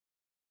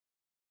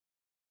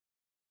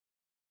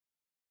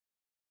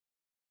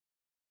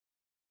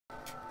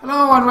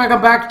Hello and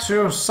welcome back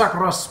to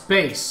Sakura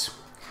Space.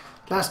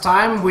 Last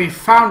time we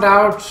found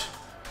out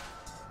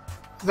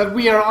that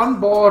we are on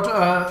board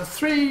a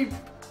 3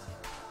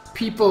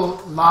 people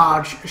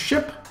large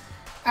ship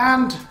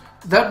and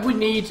that we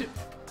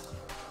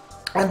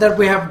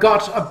have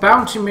got a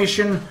bounty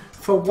mission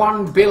for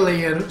 1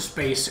 billion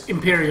space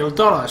imperial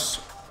dollars.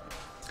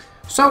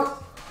 So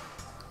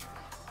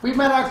we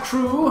met our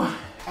crew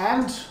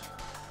and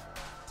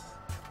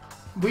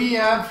we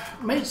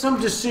have made some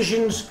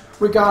decisions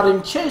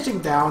regarding chasing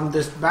down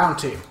this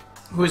bounty,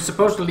 who is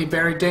supposedly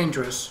very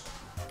dangerous.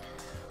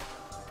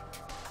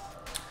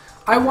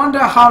 I wonder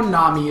how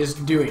Nami is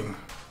doing.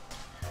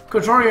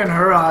 Kotori and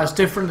her are as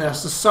different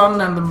as the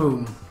sun and the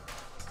moon.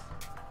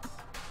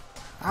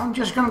 I'm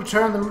just gonna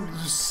turn the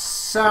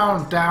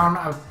sound down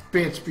a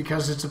bit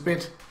because it's a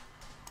bit...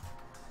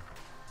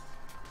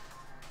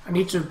 I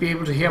need to be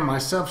able to hear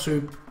myself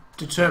to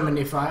determine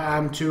if I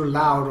am too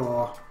loud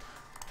or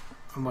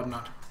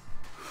whatnot.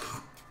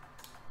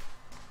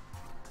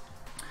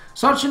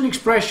 Such an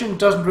expression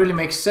doesn't really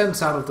make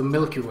sense out of the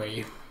Milky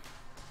Way.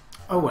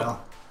 Oh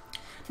well.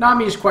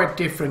 Nami is quite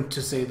different,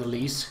 to say the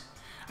least.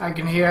 I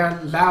can hear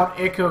loud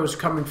echoes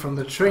coming from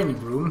the training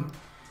room.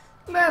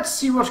 Let's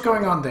see what's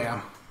going on there.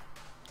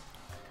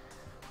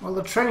 Well,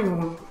 the training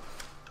room...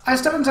 I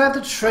step inside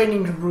the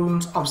training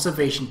room's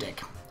observation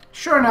deck.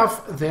 Sure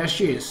enough, there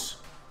she is.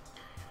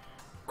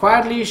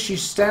 Quietly, she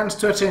stands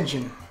to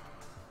attention.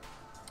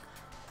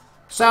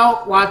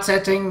 So, what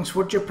settings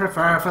would you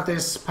prefer for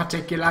this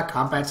particular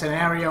combat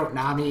scenario,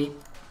 Nami?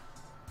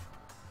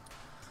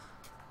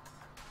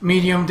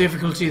 Medium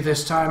difficulty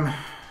this time.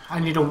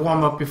 I need a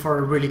warm-up before I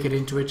really get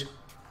into it.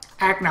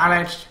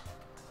 Acknowledged.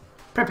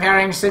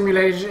 Preparing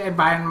simulated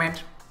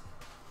environment.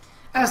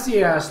 As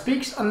the air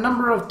speaks, a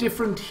number of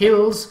different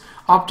hills,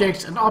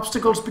 objects and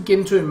obstacles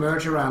begin to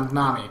emerge around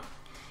Nami.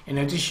 In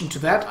addition to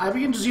that, I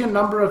begin to see a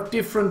number of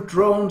different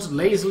drones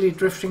lazily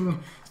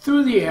drifting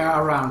through the air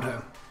around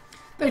her.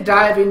 They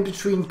dive in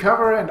between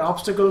cover and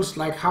obstacles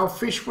like how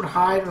fish would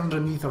hide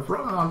underneath a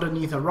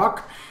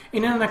rock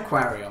in an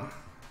aquarium.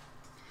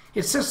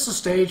 It sets the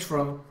stage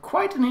for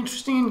quite an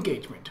interesting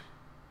engagement.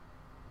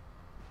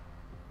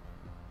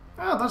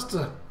 Oh, that's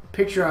the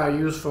picture I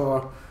use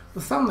for the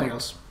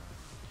thumbnails.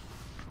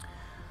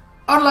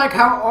 Unlike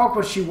how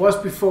awkward she was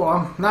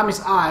before,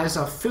 Nami's eyes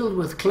are filled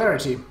with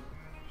clarity.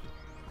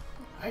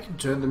 I can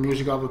turn the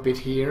music up a bit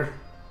here.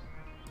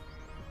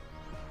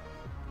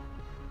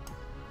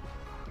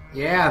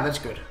 Yeah, that's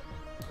good.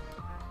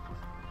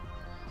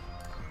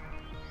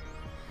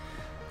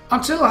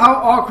 Unlike how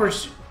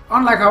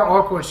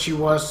awkward she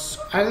was,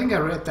 I think I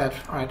read that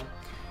right.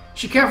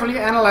 She carefully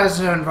analyzes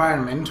her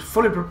environment,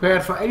 fully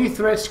prepared for any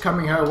threats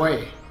coming her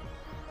way.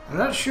 I'm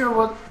not sure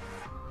what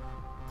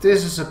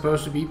this is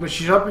supposed to be, but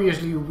she's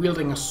obviously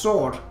wielding a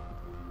sword.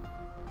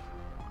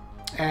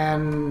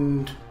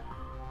 And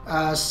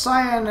a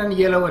cyan and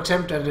yellow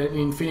attempt at an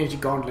infinity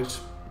gauntlet.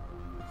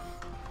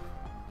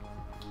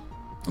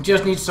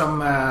 Just needs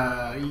some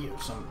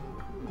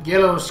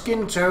yellow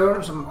skin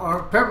tone,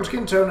 or purple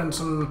skin tone, and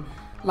some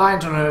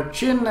lines on her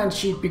chin, and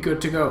she'd be good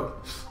to go.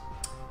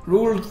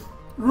 Rule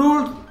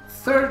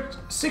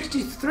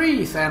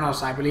 63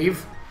 Thanos, I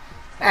believe.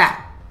 I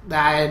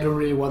don't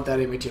really want that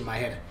image in my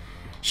head.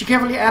 She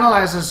carefully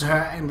analyzes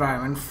her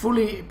environment,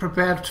 fully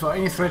prepared for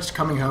any threats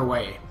coming her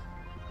way.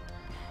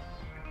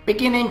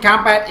 Beginning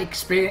combat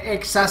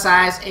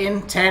exercise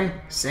in 10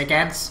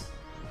 seconds.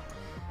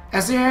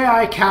 As the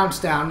AI counts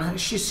down,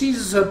 she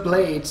seizes her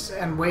blades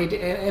and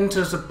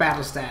enters a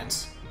battle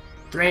stance.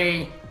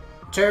 3,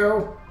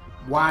 2,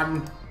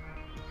 1,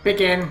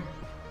 begin.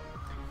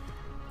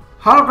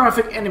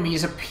 Holographic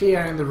enemies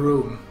appear in the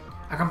room.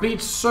 A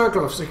complete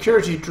circle of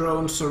security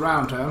drones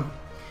surround her.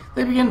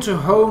 They begin to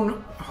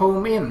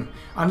home in,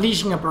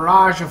 unleashing a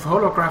barrage of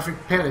holographic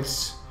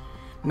pellets.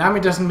 Nami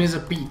doesn't miss a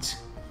beat.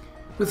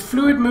 With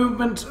fluid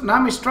movement,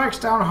 Nami strikes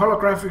down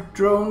holographic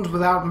drones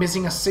without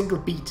missing a single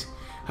beat.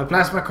 Her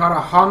plasma cutter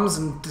hums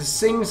and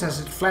sings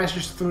as it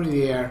flashes through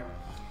the air.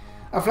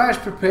 A flash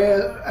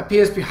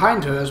appears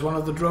behind her as one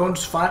of the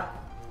drones fires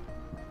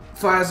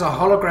a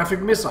holographic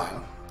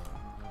missile.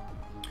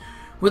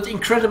 With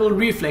incredible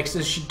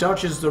reflexes, she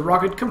dodges the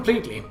rocket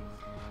completely.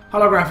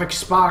 Holographic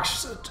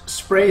sparks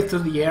spray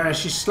through the air as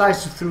she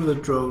slices through the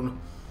drone.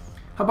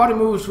 Her body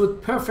moves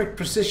with perfect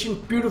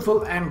precision,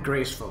 beautiful and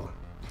graceful.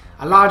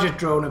 A larger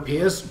drone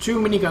appears, 2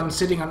 miniguns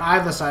sitting on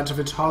either side of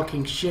its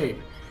hulking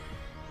shape.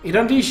 It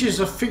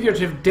unleashes a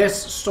figurative death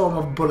storm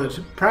of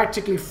bullets,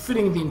 practically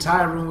filling the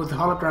entire room with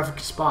holographic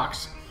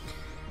sparks.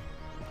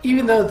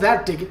 Even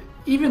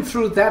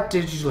through that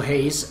digital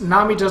haze,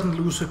 Nami doesn't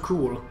lose her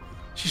cool.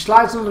 She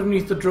slides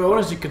underneath the drone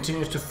as it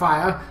continues to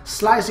fire,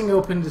 slicing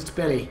open its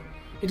belly.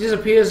 It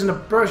disappears in a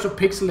burst of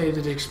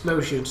pixelated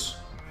explosions.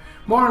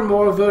 More and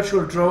more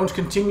virtual drones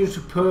continue to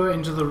pour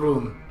into the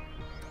room.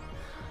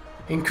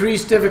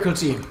 Increased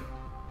difficulty.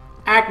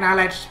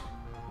 Acknowledged.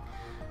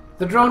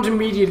 The drones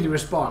immediately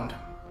respond.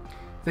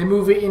 They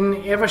move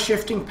in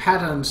ever-shifting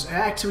patterns,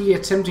 actively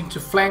attempting to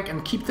flank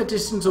and keep the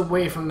distance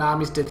away from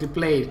Nami's deadly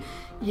blade.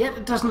 Yet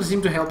it doesn't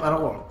seem to help at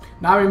all.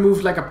 Nami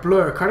moves like a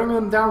blur, cutting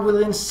them down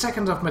within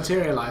seconds of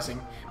materializing.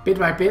 Bit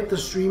by bit, the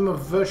stream of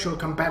virtual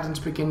combatants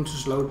begin to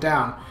slow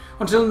down,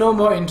 until no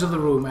more enter the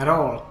room at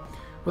all.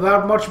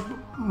 Without much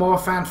more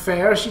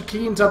fanfare, she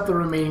cleans up the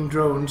remaining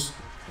drones.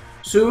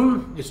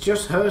 Soon, it's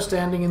just her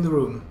standing in the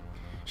room.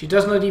 She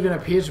does not even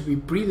appear to be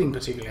breathing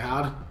particularly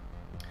hard.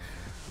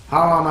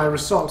 How are my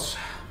results?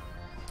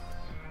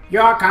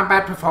 Your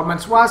combat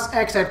performance was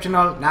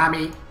exceptional,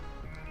 Nami.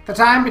 The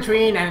time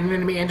between an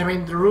enemy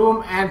entering the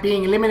room and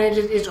being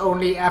eliminated is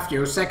only a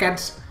few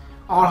seconds.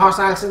 All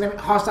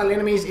hostile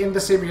enemies in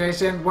the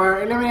simulation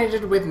were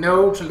eliminated with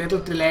no to little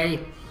delay.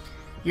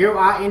 You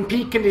are in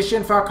peak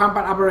condition for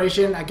combat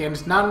operation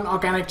against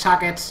non-organic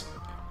targets.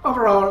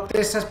 Overall,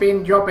 this has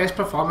been your best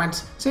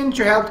performance since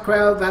you helped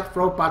quell that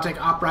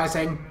robotic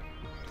uprising.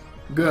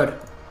 Good.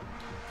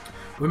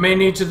 We may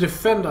need to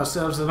defend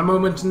ourselves at a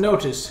moment's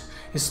notice,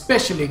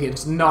 especially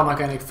against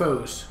non-organic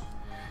foes.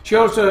 She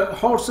also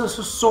holsters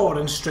her sword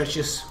and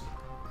stretches.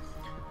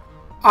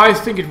 I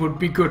think it would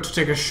be good to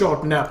take a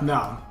short nap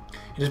now.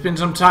 It has been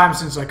some time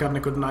since I got a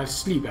good night's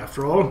sleep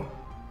after all.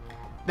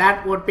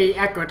 That would be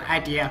a good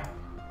idea.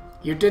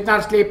 You did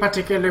not sleep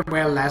particularly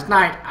well last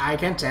night, I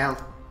can tell.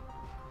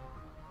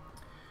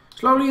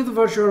 Slowly the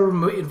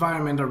virtual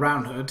environment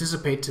around her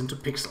dissipates into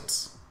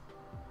pixels.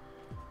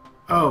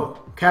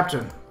 Oh,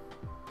 Captain.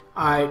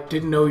 I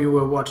didn't know you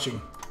were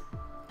watching.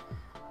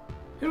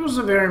 It was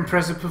a very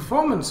impressive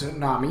performance,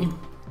 Nami.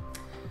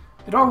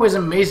 It always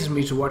amazes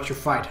me to watch you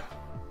fight.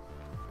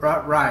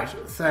 Right,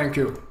 thank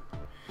you.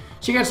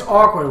 She gets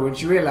awkward when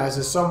she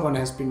realizes someone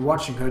has been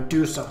watching her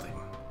do something.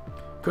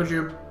 Could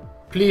you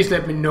please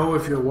let me know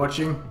if you're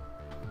watching?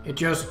 It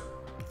just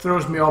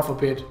throws me off a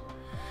bit.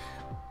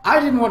 I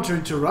didn't want to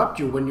interrupt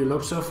you when you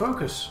looked so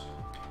focused.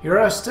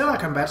 You're still a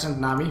combatant,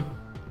 Nami.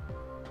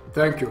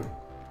 Thank you.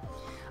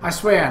 I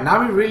swear,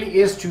 Nami really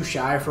is too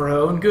shy for her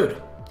own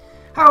good.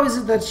 How is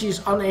it that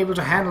she's unable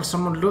to handle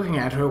someone looking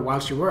at her while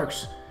she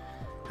works?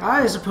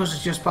 I suppose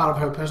it's just part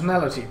of her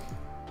personality.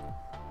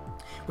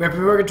 We have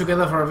been working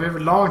together for a very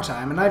long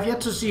time, and I've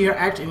yet to see her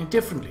act any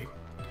differently.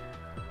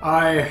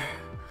 I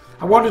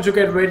wanted to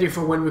get ready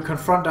for when we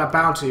confront our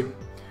bounty.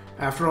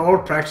 After all,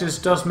 practice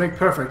does make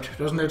perfect,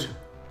 doesn't it?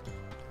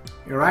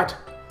 You're right.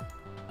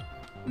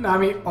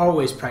 Nami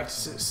always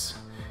practices.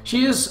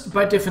 She is,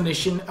 by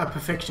definition, a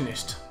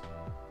perfectionist.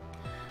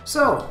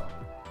 So,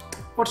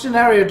 what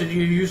scenario did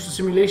you use the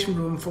simulation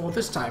room for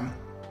this time?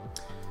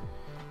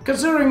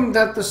 Considering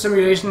that the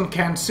simulation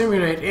can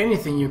simulate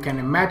anything you can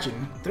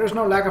imagine, there is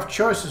no lack of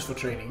choices for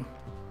training.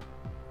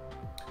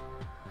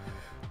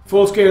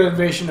 Full-scale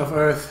invasion of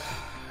Earth.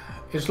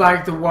 It's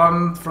like the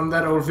one from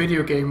that old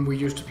video game we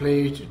used to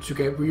play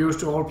together. We used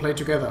to all play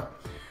together.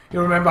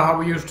 You remember how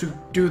we used to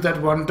do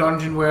that one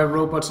dungeon where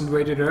robots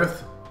invaded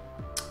Earth?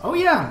 Oh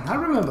yeah, I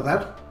remember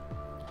that.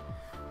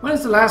 When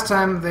is the last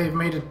time they've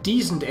made a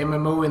decent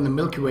MMO in the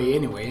Milky Way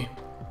anyway?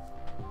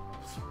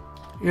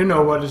 You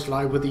know what it's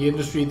like with the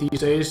industry these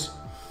days.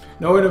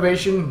 No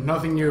innovation,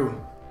 nothing new.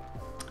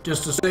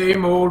 Just the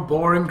same old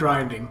boring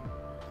grinding.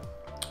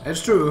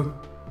 That's true.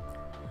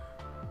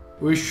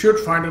 We should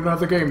find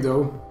another game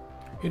though.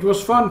 It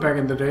was fun back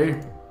in the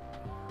day.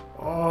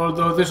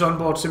 Although this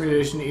onboard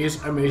simulation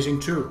is amazing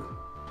too.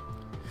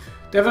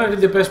 Definitely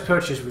the best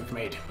purchase we've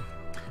made.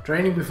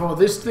 Training before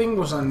this thing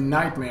was a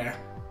nightmare.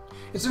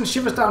 It sends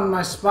shivers down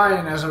my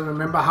spine as I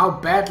remember how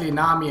badly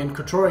Nami and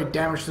Qa'Rajh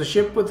damaged the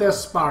ship with their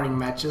sparring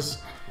matches.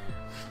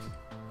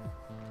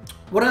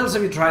 What else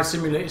have you tried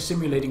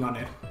simulating on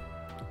it?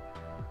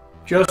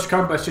 Just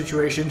combat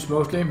situations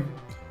mostly.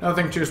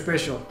 Nothing too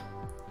special.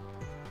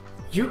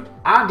 You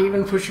aren't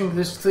even pushing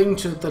this thing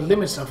to the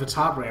limits of its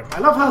hardware. I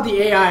love how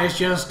the AI is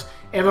just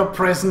ever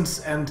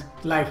present and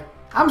like,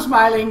 I'm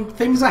smiling,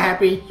 things are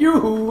happy,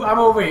 yoo-hoo, I'm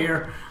over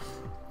here.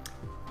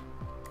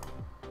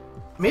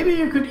 Maybe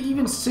you could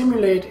even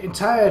simulate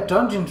entire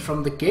dungeons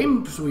from the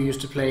games we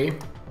used to play.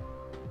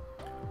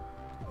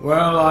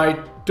 Well,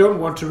 I don't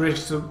want to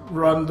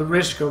run the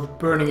risk of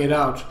burning it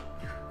out.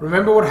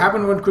 Remember what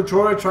happened when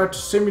Qa'Rajh tried to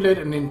simulate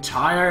an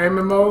entire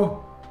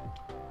MMO?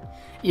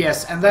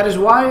 Yes, and that is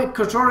why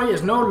Qa'Rajh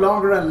is no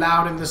longer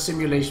allowed in the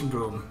simulation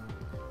room.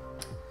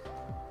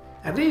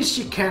 At least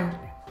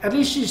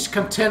she's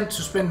content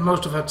to spend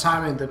most of her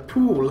time in the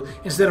pool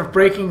instead of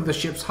breaking the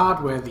ship's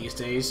hardware these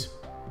days.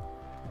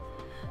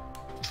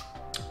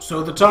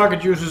 So the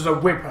target uses a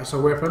whip as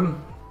a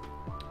weapon.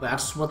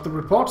 That's what the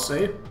reports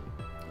say.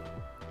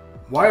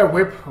 Why a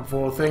whip, of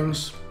all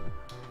things?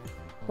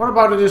 What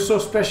about it is so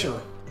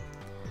special?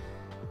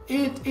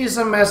 It is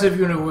a massive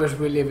universe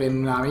we live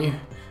in, Nami.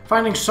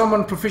 Finding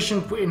someone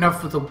proficient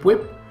enough with a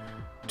whip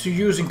to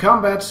use in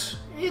combat,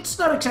 it's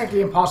not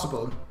exactly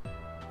impossible.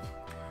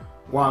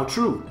 While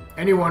true,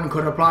 anyone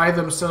could apply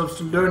themselves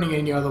to learning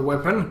any other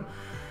weapon,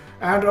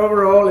 and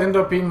overall end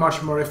up being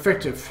much more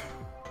effective.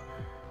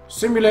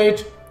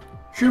 Simulate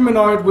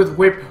humanoid with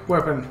whip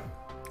weapon.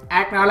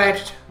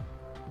 Acknowledged.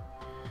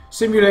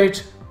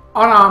 Simulate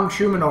unarmed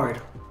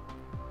humanoid.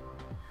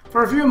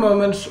 For a few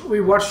moments,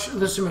 we watch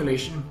the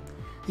simulation.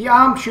 The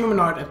armed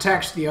humanoid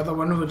attacks the other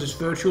one with his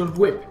virtual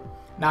whip.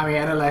 Nami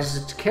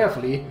analyzes it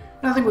carefully,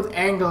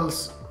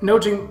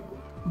 noting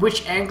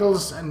which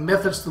angles and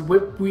methods the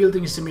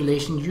whip-wielding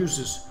simulation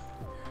uses.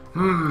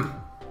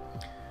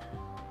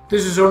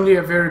 This is only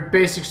a very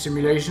basic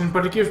simulation,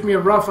 but it gives me a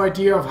rough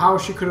idea of how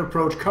she could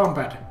approach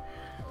combat.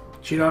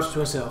 She nods to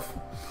herself.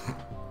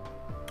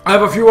 I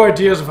have a few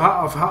ideas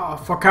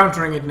for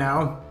countering it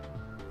now.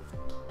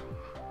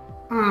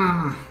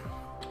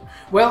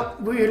 Well,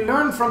 we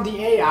learned from the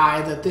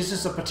AI that this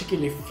is a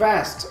particularly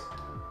fast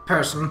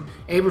person,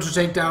 able to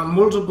take down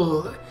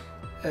multiple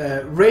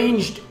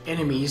ranged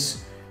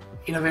enemies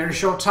in a very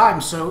short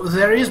time, so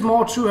there is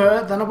more to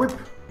her than a whip.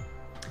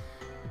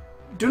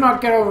 Do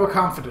not get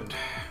overconfident.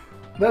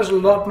 There's a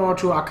lot more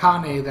to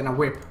Akane than a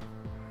whip.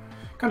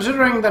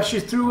 Considering that she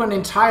threw an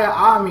entire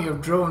army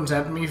of drones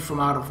at me from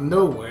out of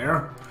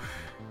nowhere,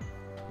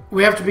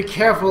 we have to be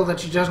careful that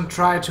she doesn't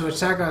try to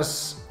attack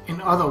us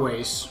in other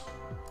ways.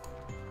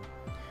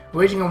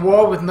 Waging a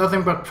war with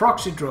nothing but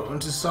proxy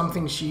drones is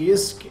something she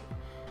is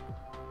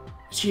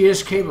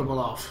capable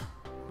of.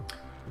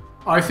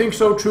 I think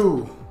so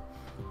too.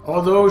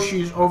 Although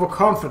she is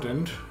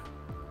overconfident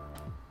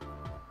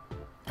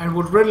and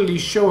would readily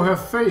show her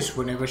face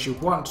whenever she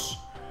wants.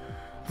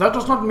 That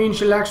does not mean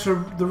she lacks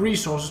the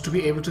resources to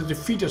be able to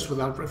defeat us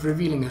without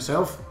revealing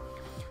herself.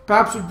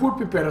 Perhaps it would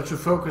be better to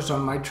focus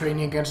on my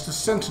training against the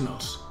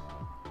Sentinels.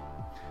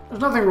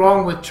 There's nothing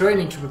wrong with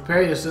training to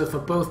prepare yourself for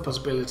both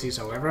possibilities,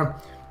 however.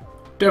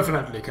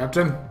 Definitely,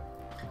 Captain.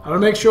 I will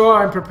make sure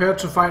I'm prepared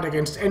to fight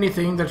against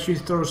anything that she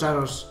throws at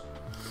us.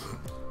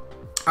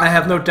 I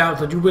have no doubt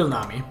that you will,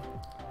 Nami.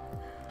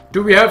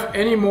 Do we have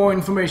any more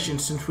information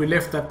since we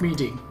left that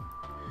meeting?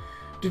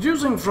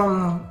 Deducing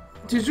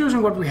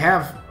what we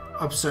have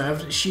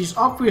observed, she's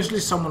obviously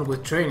someone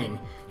with training.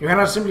 You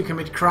cannot simply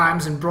commit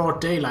crimes in broad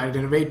daylight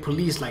and evade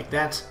police like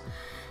that.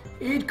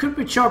 It could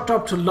be chalked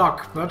up to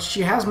luck, but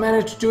she has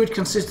managed to do it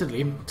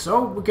consistently,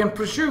 so we can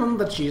presume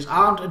that she is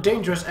armed,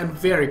 dangerous, and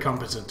very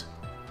competent.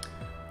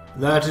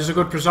 That is a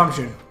good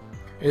presumption.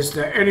 Is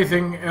there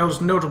anything else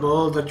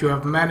notable that you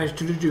have managed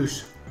to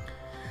deduce?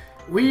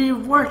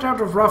 We've worked out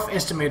a rough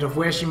estimate of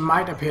where she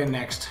might appear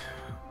next.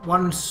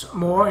 Once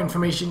more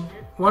information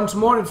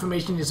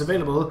is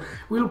available,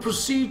 we'll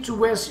proceed to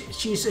where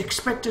she is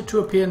expected to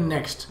appear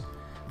next.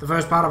 The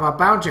first part of our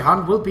bounty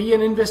hunt will be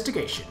an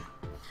investigation.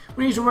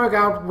 We need to work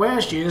out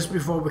where she is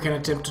before we can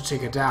attempt to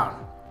take her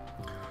down.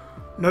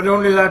 Not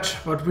only that,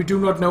 but we do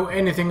not know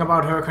anything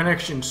about her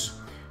connections.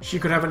 She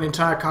could have an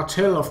entire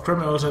cartel of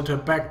criminals at her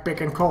beck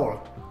and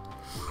call.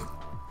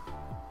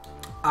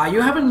 Are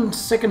you having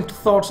second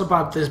thoughts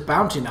about this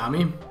bounty,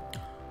 Nami?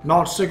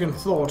 Not second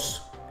thoughts.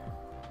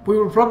 We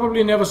will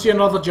probably never see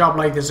another job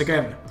like this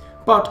again,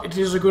 but it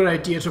is a good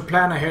idea to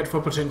plan ahead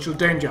for potential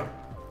danger.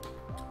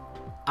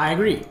 I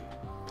agree.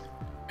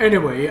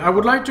 Anyway, I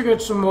would like to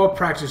get some more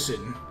practice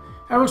in.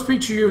 I will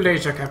speak to you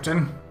later,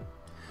 Captain.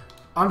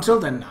 Until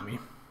then, Nami.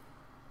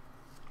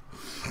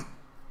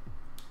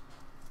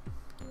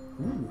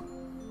 Ooh.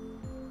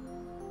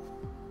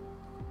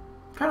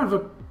 Kind of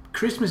a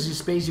Christmassy,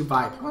 spacey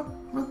vibe.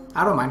 Well,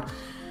 I don't mind.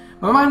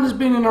 My mind has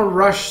been in a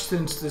rush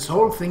since this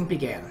whole thing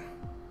began.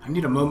 I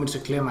need a moment to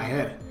clear my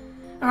head.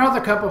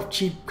 Another cup of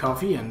cheap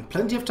coffee and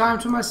plenty of time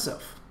to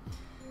myself.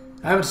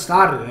 I haven't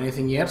started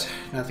anything yet.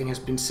 Nothing has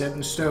been set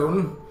in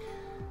stone.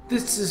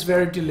 This is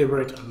very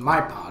deliberate on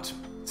my part.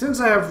 Since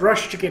I have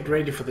rushed to get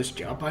ready for this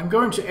job, I'm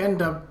going to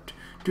end up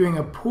doing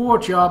a poor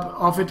job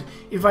of it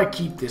if I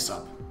keep this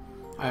up.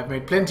 I have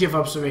made plenty of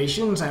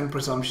observations and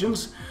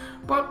presumptions,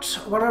 but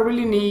what I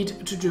really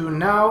need to do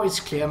now is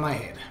clear my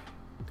head.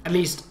 At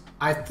least,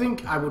 I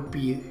think that would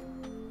be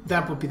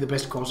the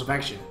best course of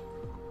action.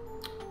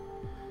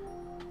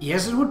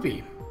 Yes, it would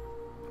be.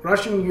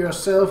 Rushing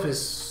yourself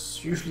is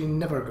usually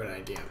never a good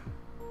idea.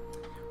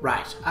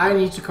 Right, I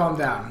need to calm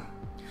down.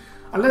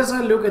 Unless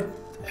I look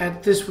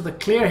at this with a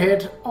clear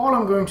head, all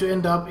I'm going to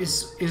end up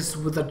is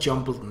with a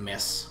jumbled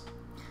mess.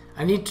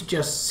 I need to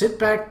just sit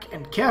back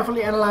and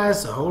carefully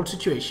analyze the whole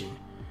situation.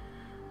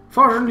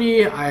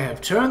 Fortunately, I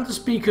have turned the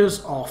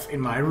speakers off in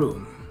my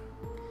room.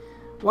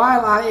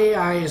 While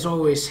AI is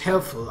always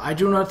helpful, I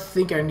do not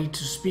think I need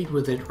to speak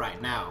with it right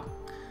now.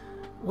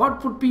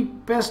 What would be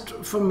best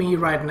for me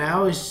right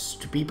now is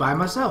to be by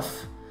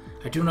myself.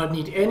 I do not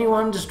need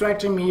anyone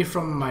distracting me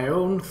from my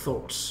own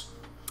thoughts.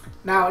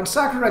 Now, in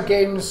Sakura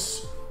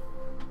games,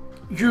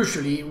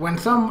 usually when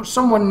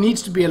someone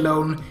needs to be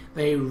alone,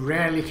 they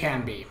rarely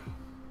can be.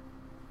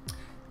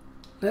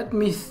 Let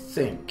me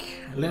think.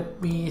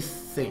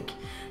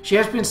 She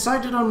has been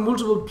sighted on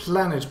multiple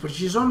planets, but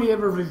she's only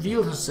ever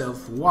revealed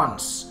herself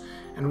once,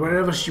 and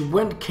wherever she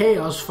went,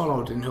 chaos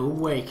followed in her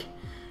wake.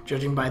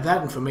 Judging by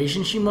that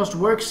information, she must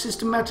work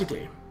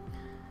systematically.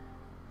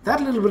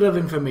 That little bit of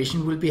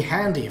information will be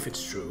handy if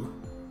it's true.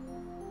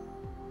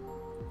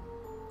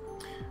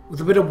 With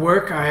a bit of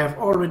work, I have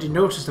already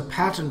noticed a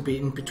pattern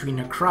in between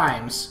her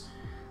crimes.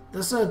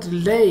 There's a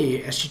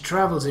delay as she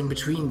travels in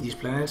between these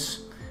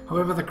planets.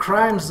 However, the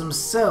crimes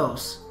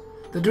themselves,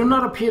 there do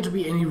not appear to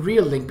be any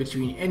real link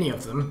between any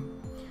of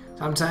them.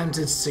 Sometimes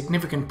it's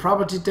significant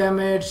property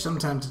damage,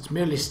 sometimes it's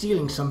merely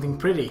stealing something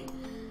pretty.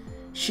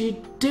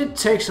 She did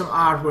take some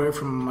artwork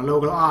from a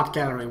local art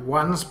gallery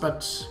once,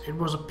 but it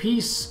was a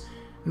piece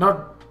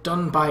not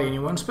done by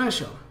anyone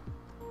special.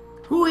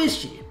 Who is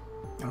she?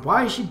 And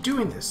why is she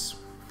doing this?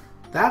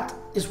 That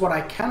is what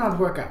I cannot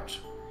work out.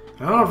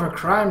 None of her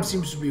crimes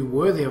seems to be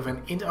worthy of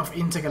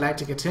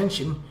intergalactic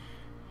attention.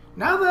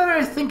 Now that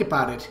I think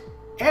about it,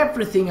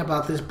 everything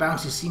about this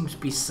bounty seems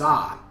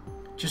bizarre.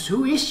 Just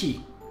who is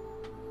she?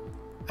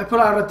 I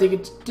pull out a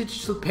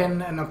digital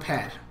pen and a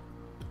pad.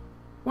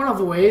 One of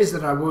the ways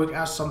that I work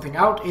out something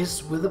out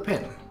is with a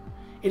pen.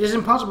 It is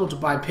impossible to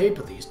buy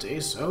paper these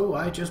days, so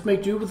I just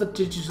make do with a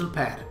digital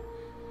pad.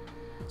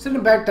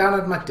 Sitting back down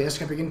at my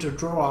desk, I begin to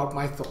draw out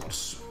my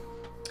thoughts.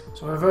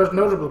 So my first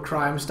notable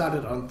crime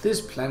started on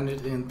this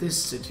planet in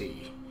this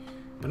city.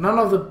 But none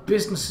of the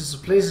businesses or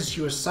places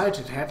she was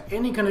cited had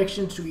any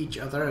connection to each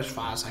other as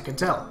far as I can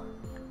tell.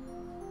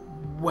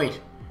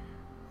 Wait,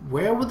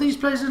 where were these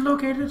places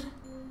located?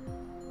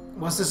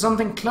 Was there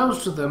something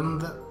close to them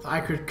that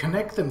I could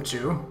connect them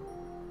to?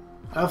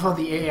 I thought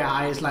the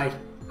AI is like,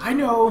 I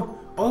know,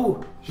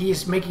 oh, he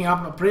is making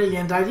up a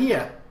brilliant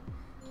idea.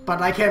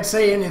 But I can't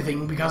say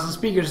anything because the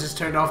speakers is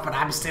turned off, but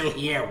I'm still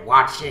here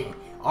watching.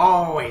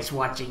 Always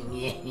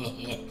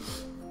watching.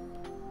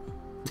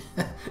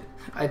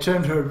 I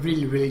turned her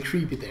really, really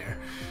creepy there.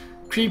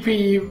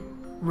 Creepy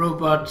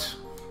robot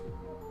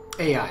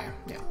AI,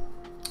 yeah.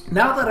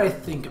 Now that I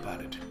think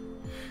about it,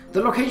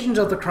 the locations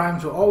of the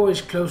crimes were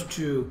always close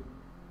to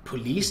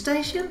police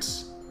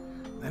stations?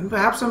 Then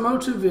perhaps a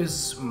motive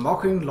is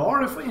mocking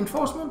law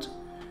enforcement?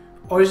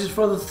 Or is it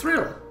for the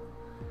thrill?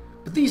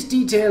 But these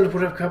details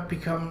would have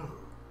become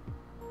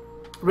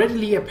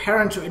readily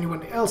apparent to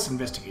anyone else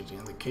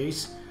investigating the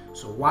case,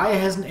 so why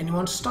hasn't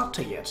anyone stopped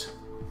her yet?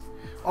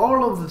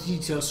 All of the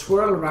details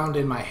swirl around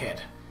in my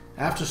head.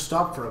 I have to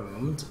stop for a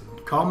moment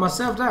and calm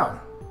myself down.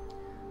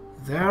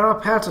 There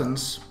are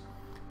patterns,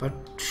 but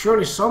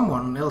surely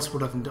someone else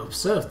would have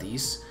observed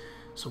these,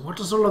 so what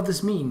does all of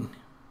this mean?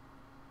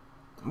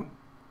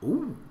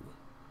 Ooh.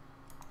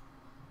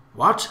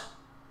 What?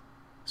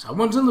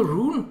 Someone's in the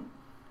room?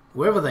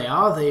 Whoever they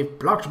are, they've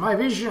blocked my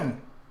vision.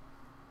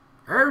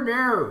 Oh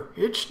no,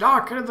 it's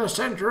dark in the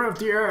center of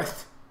the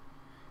earth.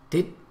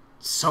 Did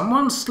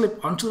someone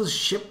slip onto the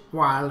ship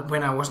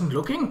when I wasn't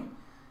looking?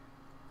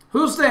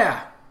 Who's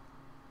there?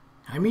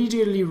 I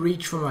immediately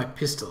reach for my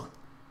pistol.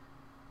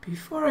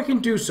 Before I can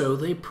do so,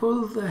 they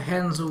pull their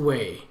hands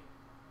away.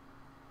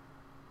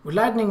 With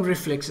lightning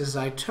reflexes,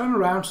 I turn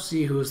around to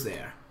see who's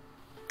there.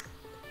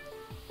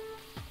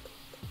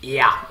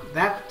 Yeah,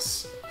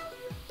 that's...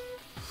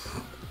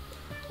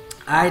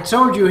 I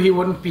told you he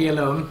wouldn't be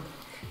alone.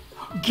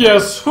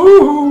 Guess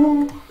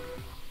who?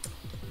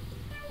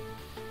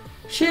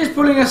 She's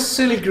pulling a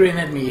silly grin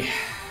at me.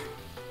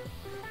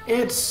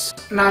 It's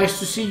nice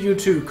to see you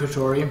too,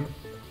 Qa'Rajh.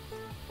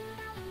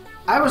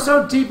 I was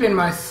so deep in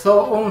my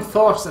own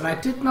thoughts that I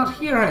did not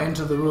hear her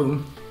enter the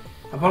room.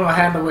 I pulled my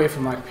hand away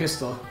from my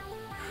pistol.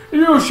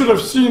 You should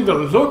have seen the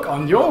look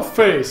on your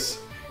face.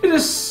 It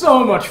is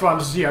so much fun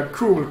to see a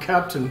cool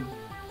captain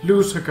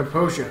lose her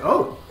composure.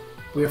 Oh,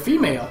 we're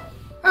female.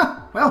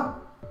 Ah,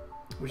 well,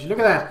 would you look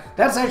at that?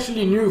 That's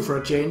actually new for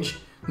a change.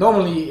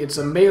 Normally it's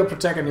a male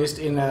protagonist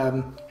in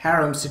a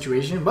harem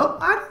situation. Well,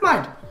 I don't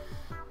mind.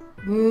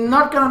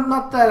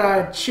 Not that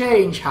I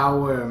change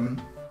how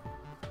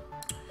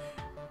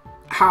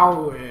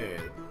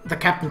the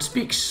captain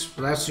speaks.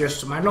 That's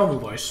just my normal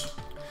voice.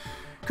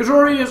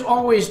 Qa'Rajh is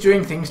always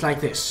doing things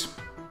like this.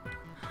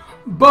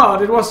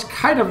 But it was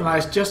kind of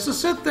nice just to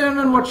sit there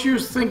and watch you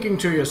thinking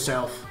to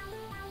yourself.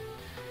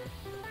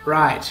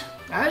 Right.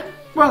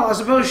 Well, I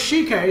suppose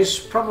Sheikah is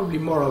probably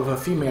more of a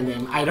female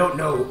name. I don't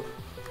know.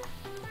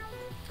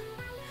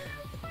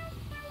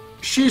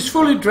 She's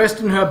fully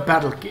dressed in her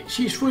battle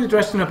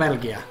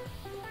gear.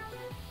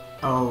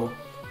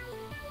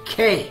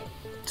 Okay.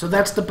 So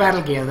that's the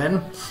battle gear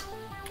then.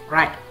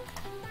 Right.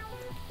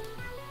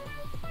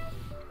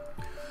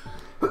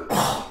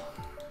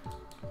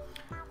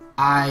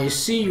 I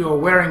see you're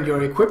wearing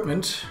your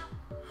equipment.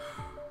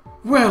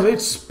 Well,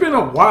 it's been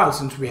a while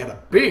since we had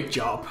a big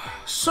job,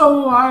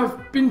 so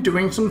I've been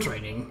doing some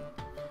training.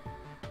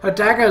 Her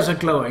daggers are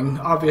glowing,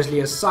 obviously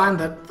a sign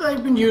that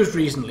they've been used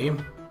recently.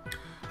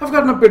 I've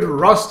gotten a bit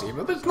rusty,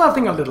 but there's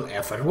nothing a little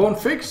effort won't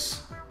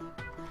fix.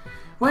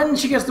 When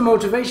she gets the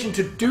motivation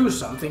to do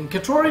something,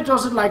 Qa'Rajh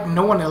does it like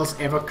no one else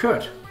ever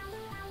could.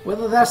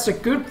 Whether that's a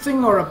good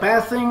thing or a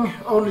bad thing,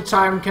 only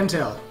time can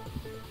tell.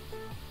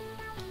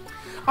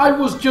 I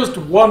was just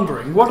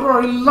wondering what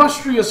our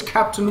illustrious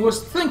captain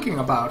was thinking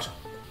about.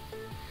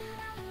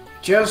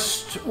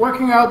 Just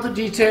working out the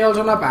details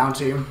on a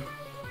bounty.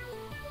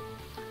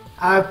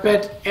 I've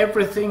bet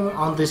everything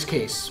on this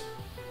case.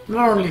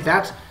 Not only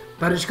that,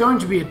 but it's going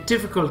to be a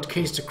difficult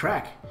case to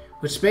crack.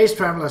 With space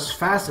travel as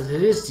fast as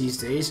it is these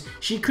days,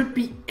 she could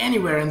be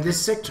anywhere in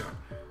this sector.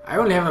 I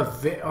only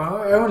have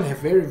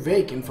very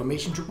vague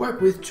information to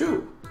work with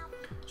too.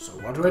 So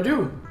what do I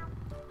do?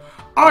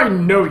 I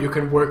know you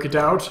can work it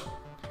out.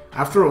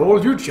 After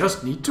all, you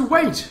just need to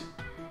wait.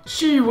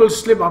 She will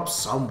slip up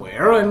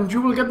somewhere and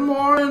you will get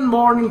more and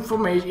more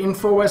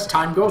info as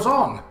time goes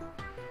on.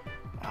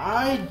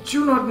 I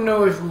do not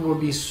know if we will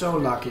be so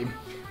lucky.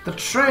 The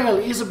trail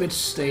is a bit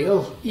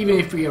stale, even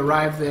if we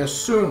arrive there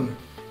soon.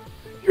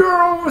 You're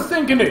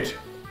overthinking it.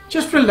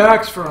 Just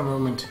relax for a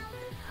moment.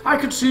 I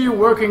could see you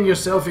working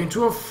yourself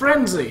into a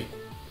frenzy.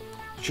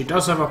 She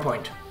does have a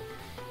point.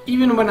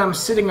 Even when I'm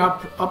sitting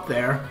up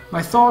there,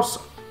 my thoughts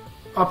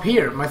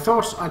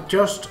are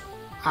just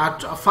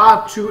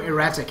far too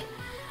erratic.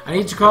 I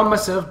need to calm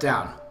myself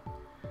down.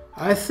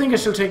 I think I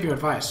shall take your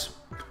advice.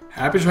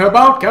 Happy to help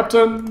out,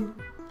 Captain.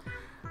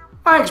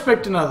 I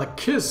expect another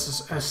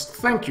kiss as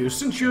thank you,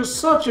 since you're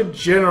such a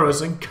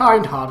generous and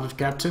kind-hearted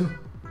captain.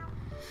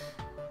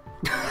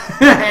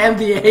 And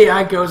the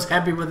AI goes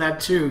happy with that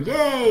too.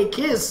 Yay,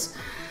 kiss!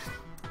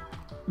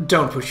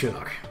 Don't push your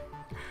luck.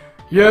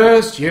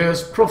 Yes,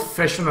 yes,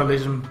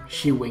 professionalism,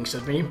 she winks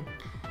at me.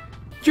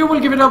 You will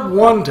give it up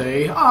one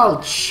day.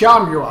 I'll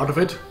charm you out of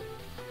it.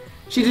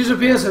 She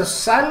disappears as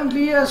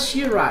silently as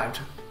she arrived.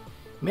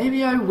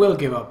 Maybe I will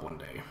give up one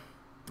day.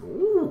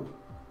 Ooh.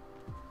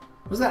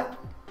 Is that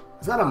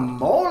a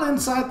mall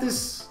inside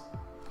this?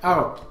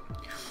 Oh.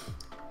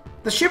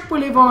 The ship we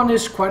live on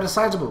is quite a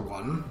sizable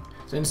one.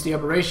 Since the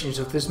operations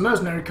of this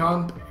mercenary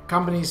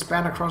company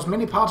span across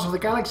many parts of the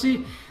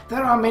galaxy,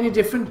 there are many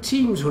different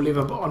teams who live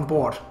on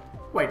board.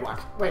 Wait,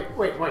 what?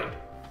 Wait.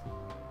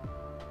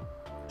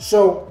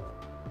 So,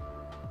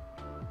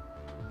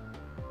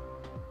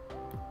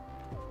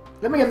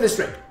 let me get this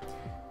straight.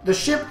 The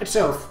ship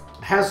itself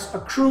has a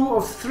crew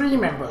of 3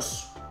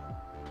 members.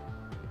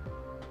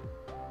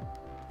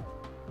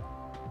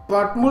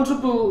 But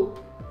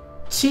multiple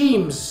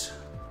teams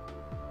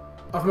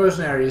of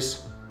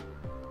mercenaries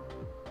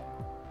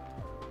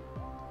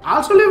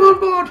also live on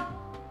board?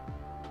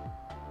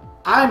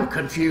 I'm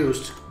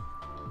confused.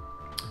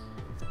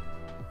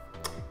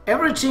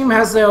 Every team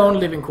has their own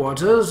living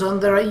quarters, and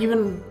there are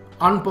even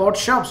on-board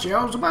shops. Yeah,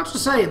 I was about to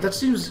say, that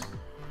seems...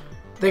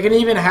 They can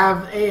even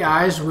have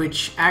AIs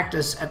which act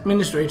as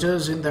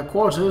administrators in their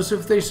quarters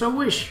if they so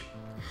wish.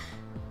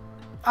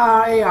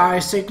 Our AI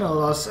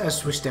signal us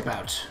as we step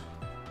out.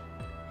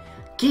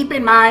 Keep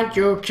in mind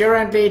you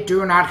currently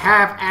do not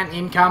have an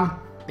income.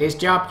 This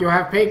job you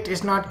have picked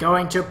is not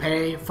going to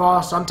pay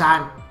for some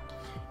time.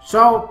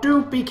 So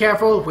do be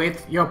careful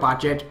with your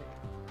budget.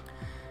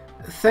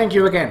 Thank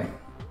you again.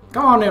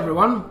 Come on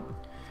everyone.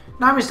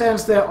 Nami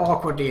stands there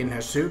awkwardly in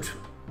her suit.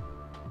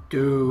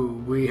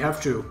 Do we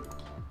have to?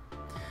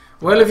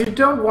 Well, if you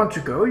don't want to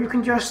go, you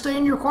can just stay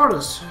in your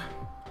quarters.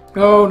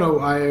 No,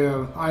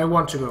 I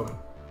want to go.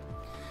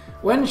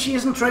 When she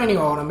isn't training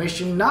or on a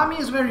mission, Nami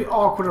is very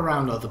awkward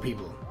around other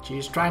people. She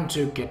is trying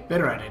to get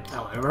better at it,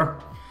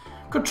 however.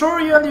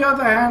 Kotori, on the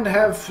other hand,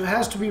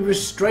 has to be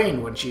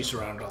restrained when she's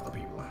around other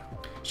people.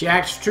 She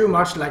acts too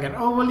much like an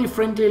overly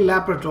friendly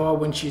Labrador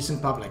when she's in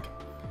public.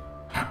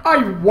 I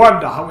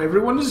wonder how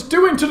everyone is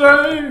doing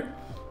today!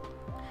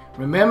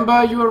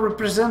 Remember, you are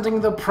representing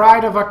the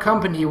pride of our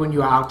company when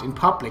you are out in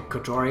public,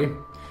 Kotori.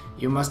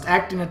 You must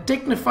act in a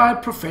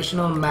dignified,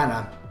 professional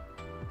manner.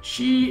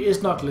 She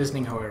is not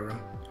listening, however.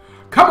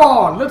 Come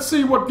on, let's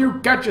see what new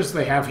gadgets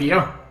they have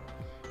here.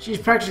 She's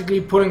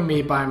practically pulling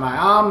me by my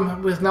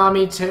arm, with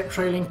Nami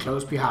trailing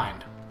close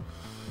behind.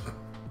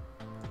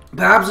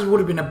 Perhaps it would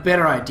have been a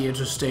better idea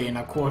to stay in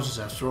our quarters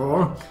after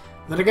all.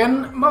 Then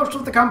again, most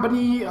of the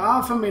company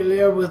are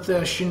familiar with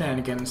their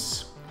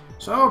shenanigans.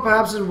 So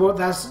perhaps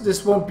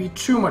this won't be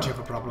too much of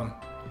a problem.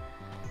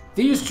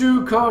 These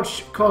two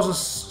causes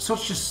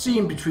such a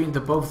scene between the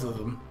both of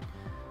them.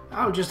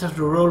 I'll just have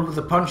to roll with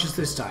the punches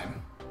this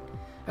time.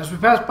 As we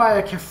pass by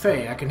a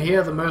cafe, I can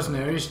hear the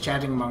mercenaries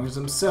chatting amongst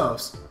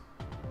themselves.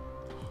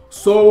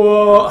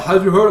 So,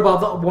 have you heard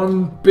about that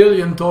 $1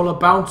 billion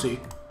bounty?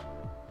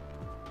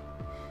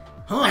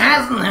 Who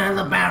hasn't heard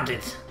about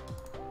it?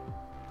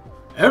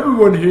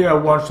 Everyone here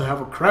wants to have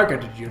a crack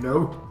at it, you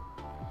know.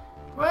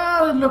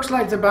 Well, it looks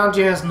like the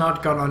bounty has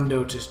not gone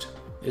unnoticed.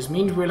 This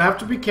means we'll have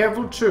to be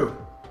careful too.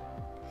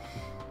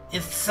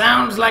 It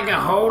sounds like a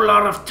whole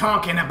lot of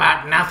talking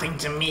about nothing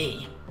to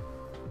me.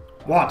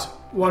 What?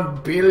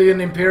 $1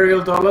 billion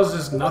Imperial dollars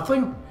is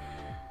nothing?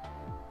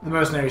 The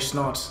mercenary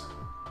snorts.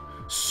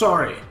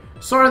 Sorry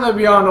that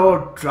we aren't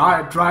all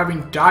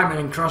driving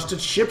diamond-encrusted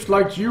ships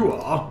like you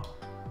are.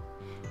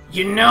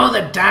 You know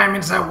that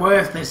diamonds are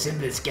worthless in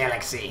this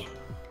galaxy.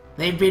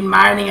 They've been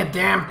mining a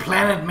damn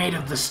planet made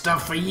of the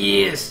stuff for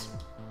years.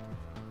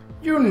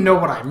 You know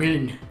what I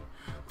mean.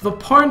 The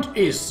point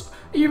is,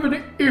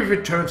 even if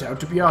it turns out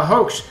to be a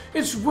hoax,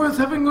 it's worth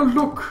having a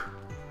look.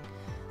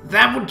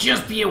 That would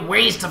just be a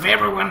waste of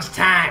everyone's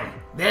time.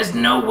 There's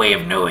no way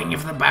of knowing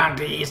if the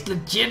bounty is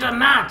legit or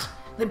not.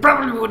 They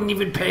probably wouldn't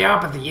even pay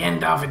up at the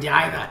end of it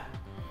either.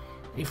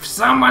 If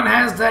someone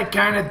has that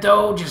kind of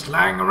dough just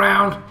lying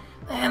around,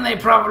 then they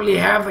probably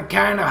have the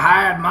kind of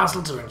hired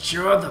muscle to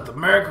ensure that the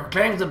merc who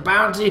claims the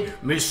bounty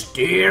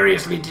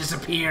mysteriously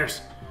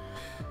disappears.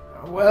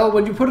 Well,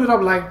 when you put it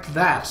up like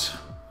that,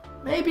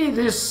 Maybe it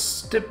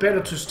is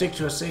better to stick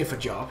to a safer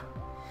job.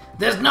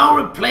 There's no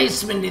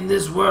replacement in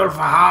this world for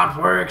hard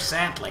work,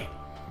 sadly.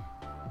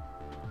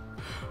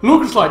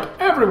 Looks like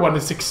everyone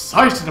is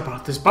excited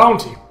about this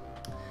bounty.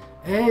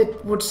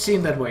 It would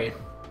seem that way.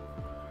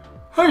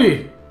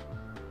 Hey!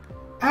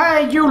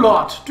 Hey, you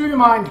lot, do you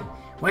mind?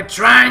 We're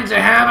trying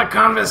to have a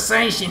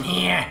conversation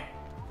here.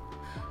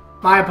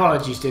 My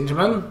apologies,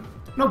 gentlemen.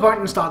 No point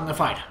in starting a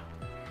fight.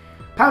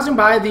 Passing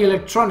by the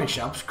electronic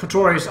shops,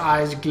 Kotori's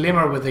eyes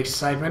glimmer with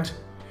excitement.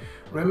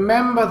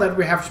 Remember that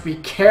we have to be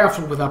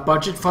careful with our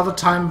budget for the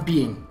time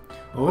being.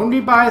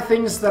 Only buy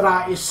things that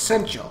are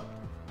essential.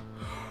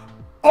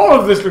 All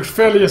of this looks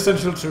fairly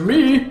essential to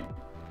me.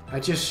 I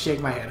just shake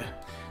my head.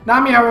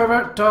 Nami,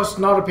 however, does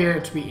not appear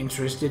to be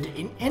interested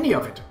in any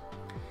of it.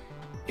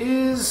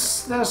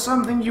 Is there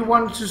something you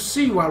want to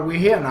see while we're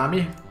here,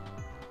 Nami?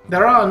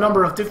 There are a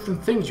number of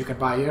different things you can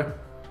buy here.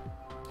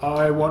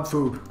 I want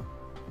food.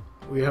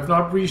 We have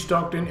not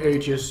restocked in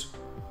ages.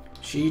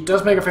 She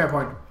does make a fair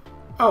point.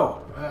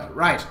 Oh,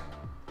 right.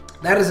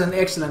 That is an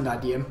excellent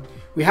idea.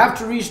 We have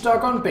to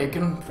restock on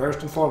bacon,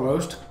 first and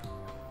foremost.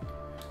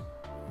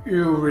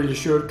 You really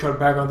should cut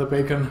back on the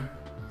bacon.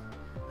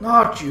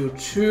 Not you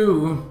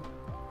too.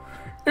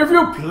 If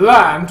you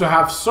plan to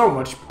have so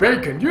much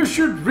bacon, you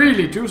should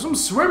really do some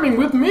swimming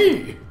with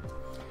me.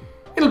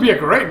 It'll be a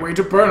great way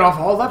to burn off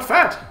all that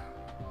fat.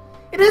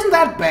 It isn't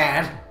that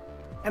bad,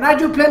 and I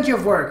do plenty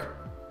of work.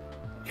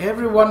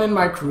 Everyone in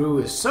my crew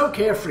is so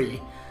carefree.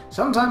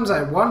 Sometimes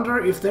I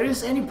wonder if there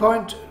is any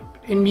point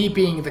in me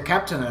being the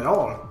captain at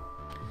all.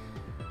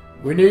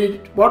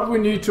 What we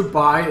need to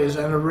buy is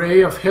an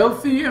array of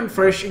healthy and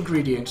fresh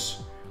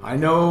ingredients. I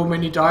know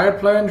many diet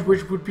plans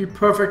which would be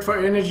perfect for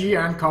energy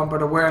and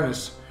combat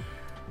awareness.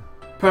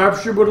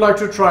 Perhaps you would like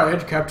to try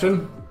it,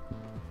 Captain.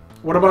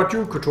 What about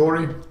you,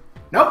 Kotori?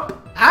 Nope,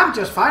 I'm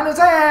just fine as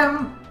I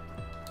am.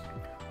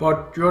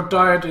 But your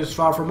diet is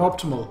far from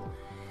optimal.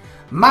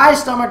 My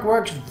stomach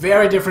works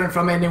very different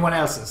from anyone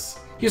else's.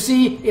 You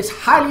see, it's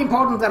highly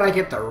important that I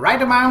get the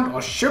right amount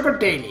of sugar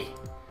daily.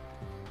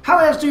 How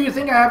else do you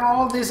think I have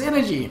all this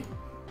energy?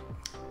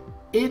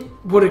 It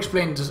would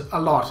explain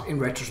a lot in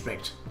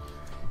retrospect.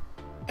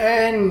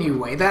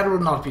 Anyway, that will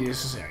not be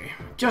necessary.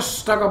 Just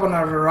stock up on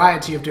a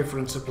variety of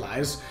different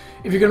supplies.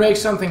 If you can make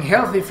something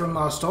healthy from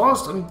our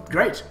stores, then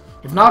great.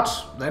 If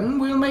not, then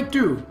we'll make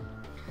do.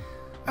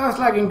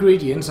 Earth-like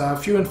ingredients are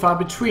few and far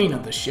between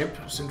on the ship.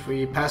 Since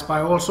we pass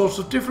by all sorts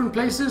of different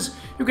places,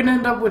 you can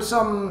end up with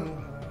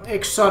some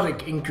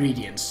exotic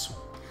ingredients.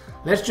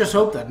 Let's just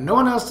hope that no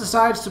one else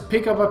decides to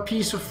pick up a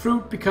piece of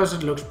fruit because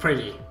it looks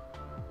pretty.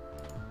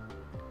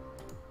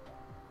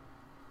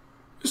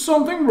 Is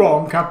something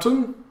wrong,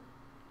 Captain?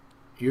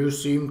 You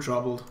seem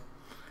troubled.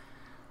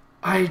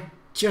 I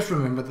just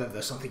remembered that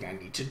there's something I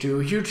need to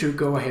do. You two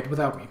go ahead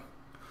without me.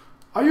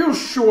 Are you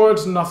sure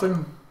it's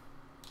nothing?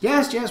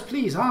 Yes,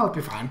 please, I'll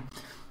be fine.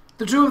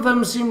 The two of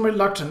them seem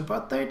reluctant,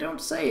 but they don't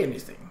say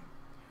anything.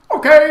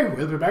 Okay,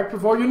 we'll be back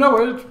before you know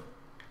it.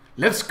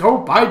 Let's go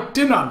buy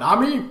dinner,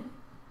 Nami.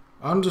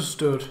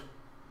 Understood.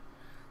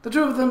 The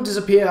two of them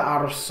disappear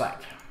out of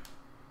sight.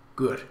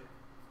 Good.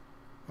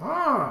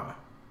 Ah.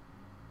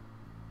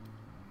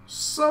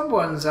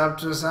 Someone's up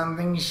to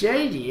something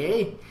shady,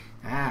 eh?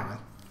 Ah,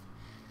 well.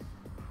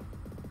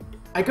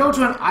 I go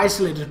to an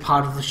isolated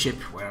part of the ship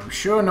where I'm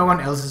sure no one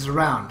else is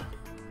around.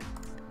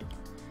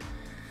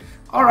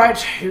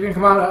 Alright, you can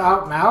come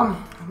out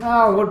now.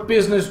 Now, what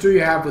business do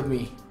you have with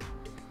me?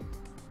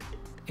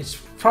 It's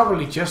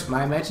probably just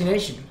my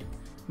imagination.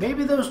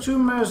 Maybe those two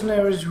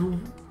mercenaries who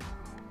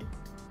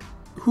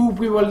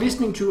we were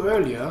listening to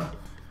earlier.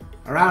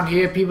 Around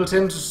here, people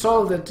tend to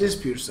solve their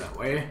disputes that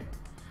way.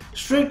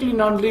 Strictly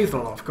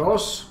non-lethal, of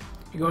course.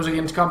 It goes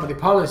against company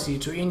policy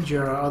to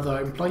injure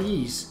other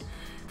employees.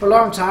 For a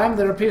long time,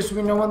 there appears to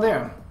be no one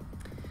there.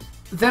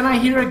 Then I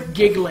hear a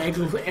giggle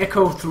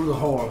echo through the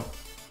hall.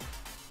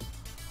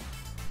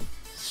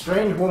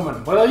 Strange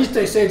woman. Well, at least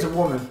they say it's a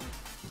woman.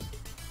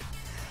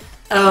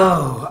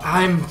 Oh,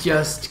 I'm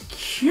just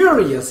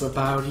curious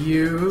about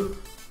you.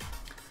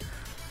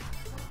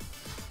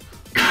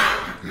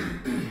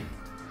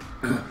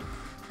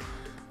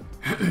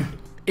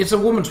 It's a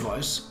woman's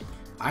voice.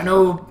 I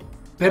know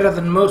better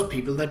than most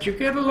people that you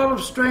get a lot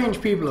of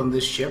strange people on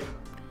this ship.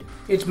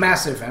 It's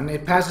massive and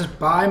it passes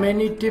by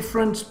many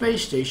different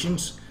space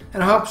stations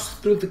and hops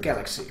through the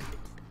galaxy.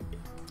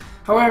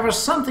 However,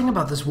 something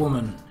about this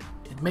woman,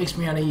 it makes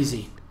me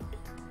uneasy.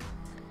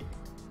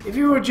 If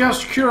you were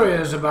just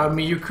curious about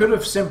me, you could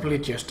have simply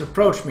just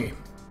approached me.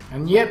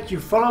 And yet you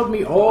followed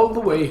me all the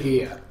way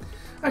here.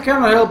 I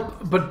cannot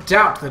help but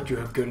doubt that you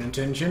have good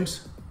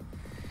intentions.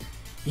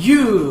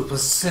 You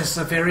possess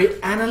a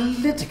very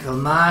analytical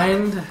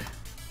mind.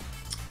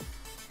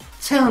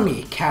 Tell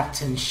me,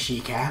 Captain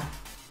Sheikah,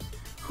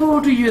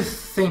 who do you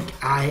think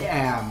I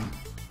am?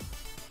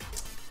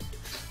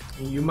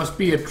 You must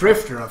be a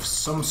drifter of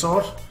some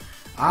sort.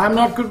 I'm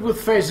not good with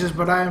faces,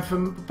 but I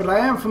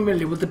am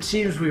familiar with the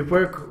teams we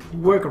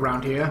work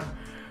around here.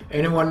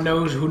 Anyone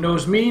who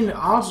knows me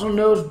also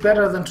knows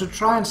better than to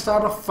try and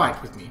start a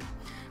fight with me.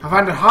 I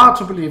find it hard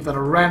to believe that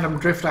a random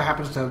drifter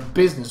happens to have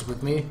business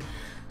with me.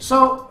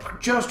 So,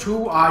 just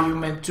who are you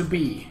meant to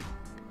be?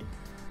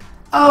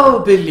 Oh,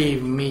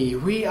 believe me,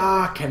 we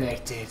are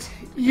connected.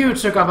 You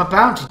took up a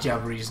bounty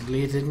job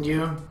recently, didn't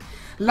you?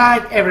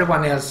 Like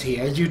everyone else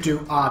here, you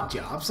do odd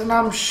jobs, and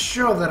I'm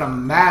sure that a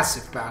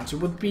massive bounty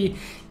would be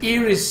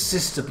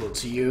irresistible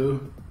to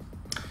you.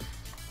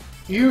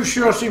 You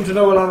sure seem to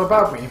know a lot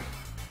about me.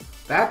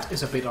 That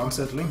is a bit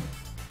unsettling.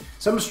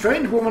 Some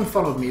strange woman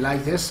followed me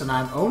like this, and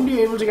I'm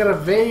only able to get a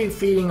vague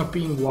feeling of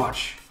being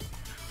watched.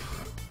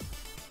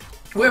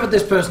 Whoever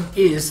this person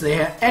is, they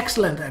are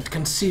excellent at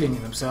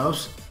concealing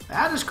themselves.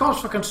 That is cause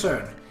for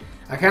concern.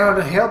 I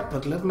cannot help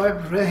but let my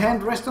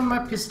hand rest on my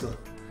pistol.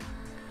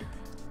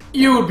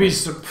 You would be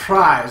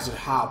surprised at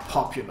how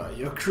popular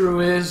your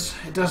crew is.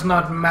 It does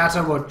not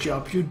matter what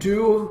job you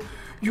do,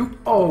 you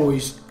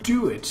always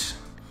do it.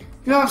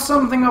 You have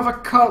something of a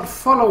cult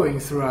following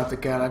throughout the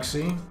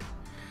galaxy.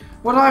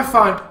 What I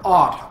find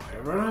odd,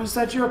 however, is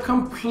that you are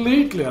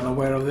completely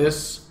unaware of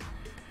this.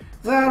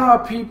 There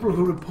are people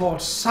who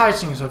report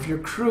sightings of your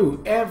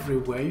crew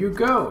everywhere you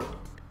go.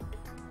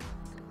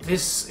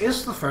 This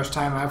is the first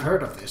time I've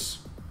heard of this.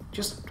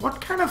 Just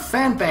what kind of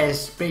fan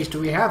base do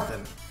we have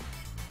then?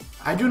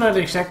 I do not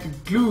exactly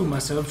glue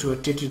myself to a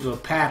digital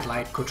pad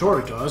like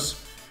Qa'Rajh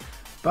does,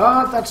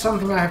 but that's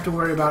something I have to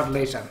worry about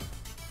later.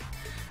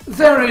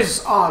 There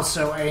is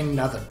also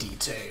another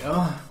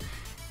detail.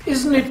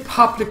 Isn't it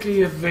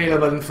publicly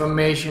available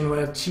information when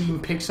a team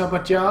picks up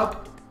a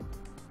job?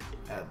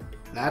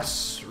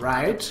 That's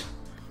right.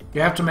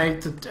 You have to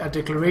make a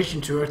declaration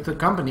to the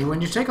company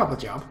when you take up a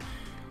job.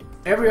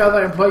 Every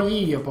other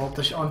employee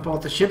on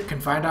board the ship can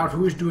find out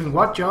who is doing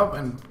what job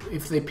and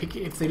if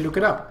they look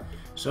it up.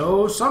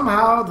 So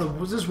somehow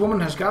this woman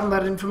has gotten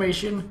that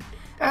information,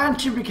 and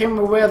she became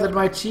aware that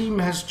my team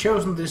has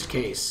chosen this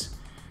case.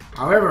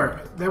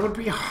 However, there would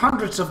be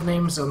hundreds of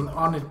names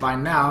on it by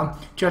now,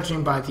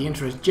 judging by the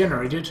interest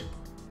generated.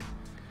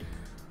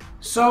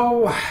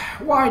 So,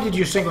 why did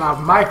you single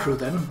out my crew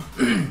then?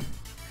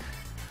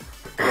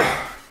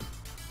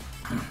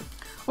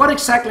 What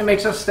exactly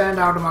makes us stand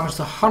out amongst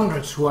the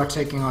hundreds who are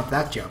taking on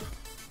that job?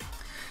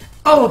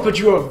 Oh, but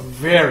you are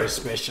very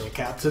special,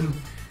 Captain.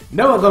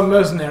 No other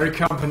mercenary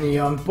company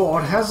on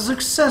board has a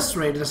success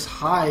rate as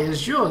high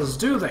as yours,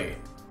 do they?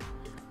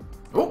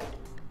 Oh.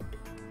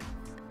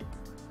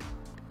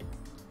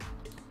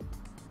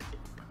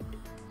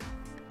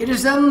 It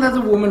is then that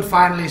the woman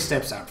finally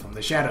steps out from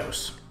the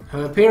shadows.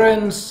 Her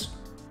appearance...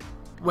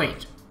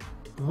 Wait,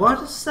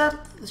 what is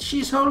that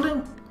she's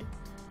holding?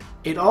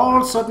 It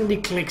all suddenly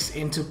clicks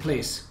into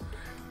place.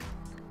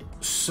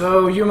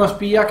 So you must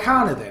be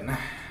Akane then.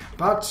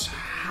 But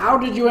how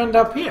did you end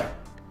up here?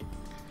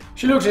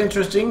 She looks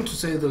interesting, to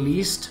say the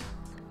least.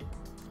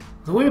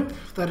 The whip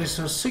that is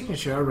her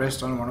signature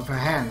rests on one of her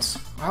hands.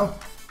 Well,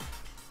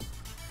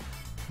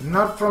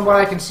 not from what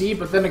I can see,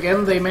 but then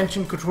again they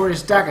mentioned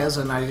Qa'Rajh's daggers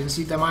and I didn't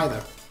see them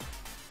either.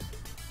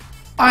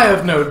 I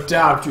have no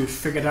doubt you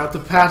figured out the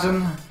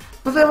pattern,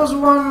 but there was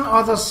one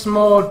other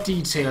small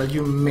detail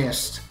you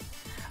missed.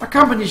 A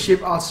company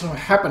ship also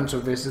happened to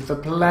visit the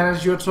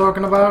planet you're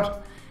talking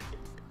about.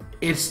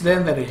 It's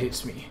then that it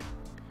hits me.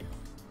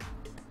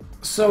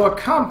 So a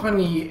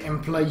company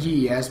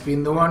employee has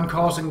been the one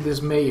causing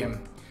this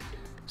mayhem.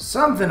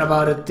 Something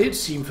about it did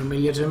seem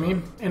familiar to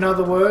me. In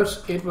other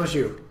words, it was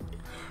you.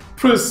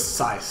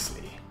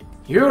 Precisely.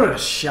 You're a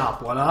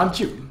sharp one, aren't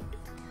you?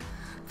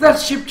 That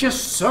ship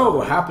just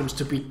so happens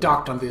to be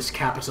docked on this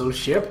capital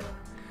ship.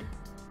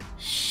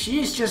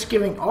 She's just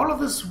giving all of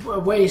this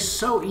away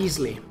so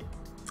easily.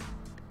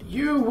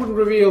 You wouldn't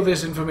reveal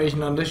this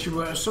information unless you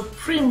were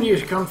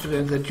supremely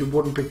confident that you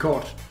wouldn't be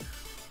caught.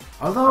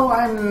 Although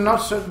I'm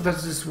not certain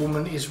that this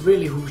woman is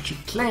really who she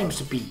claims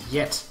to be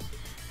yet.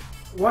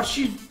 What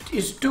she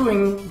is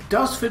doing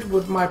does fit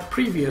with my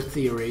previous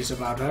theories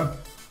about her.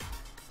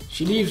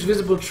 She leaves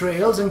visible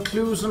trails and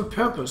clues on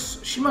purpose.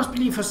 She must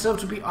believe herself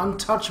to be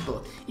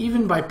untouchable,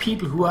 even by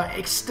people who are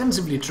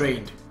extensively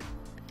trained.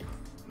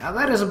 Now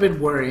that is a bit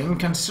worrying,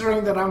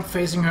 considering that I'm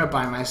facing her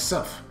by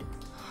myself.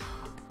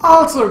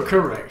 Also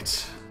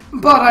correct.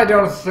 But I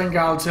don't think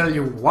I'll tell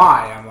you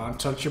why I'm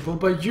untouchable,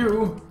 but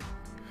you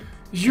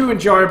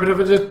enjoy a bit of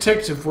a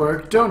detective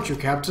work, don't you,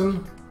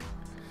 Captain?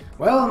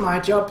 Well, my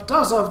job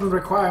does often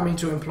require me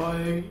to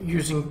employ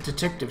using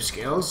detective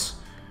skills.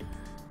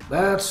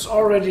 That's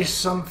already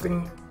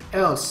something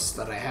else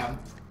that I have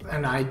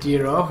an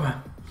idea of.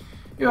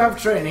 You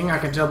have training, I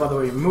can tell by the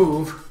way you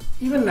move.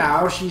 Even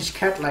now, she's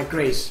cat-like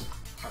grace.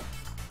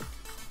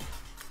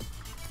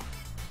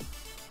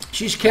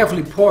 She's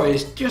carefully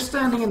poised, just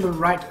standing in the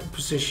right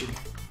position.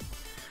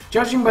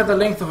 Judging by the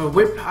length of her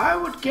whip, I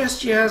would guess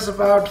she has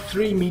about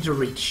 3 meter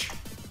reach.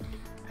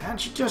 And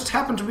she just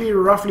happened to be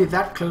roughly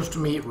that close to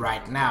me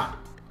right now.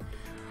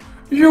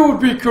 You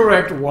would be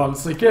correct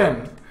once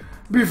again.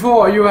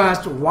 Before you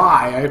asked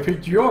why I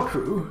picked your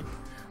crew,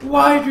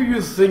 why do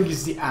you think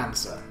is the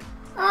answer?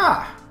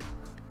 Ah.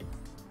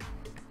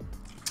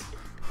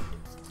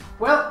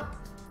 Well,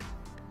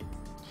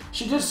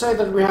 she did say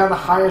that we had a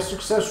higher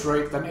success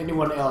rate than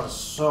anyone else,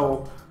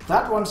 so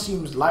that one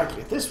seems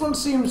likely. This one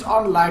seems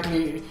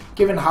unlikely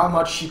given how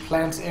much she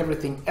plans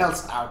everything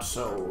else out,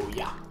 so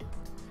yeah.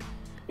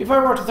 If I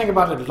were to think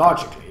about it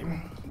logically,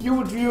 you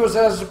would view us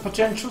as a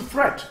potential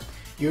threat.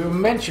 You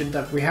mentioned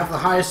that we have the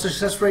highest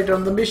success rate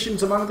on the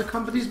missions among the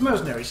company's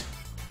mercenaries.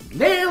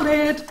 Nailed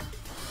it!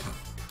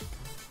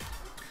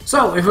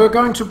 So if I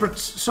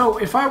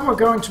were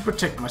going to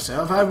protect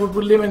myself, I would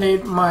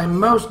eliminate my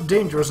most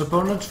dangerous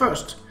opponents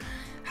first.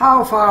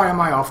 How far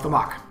am I off the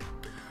mark?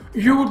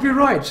 You would be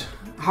right.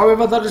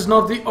 However, that is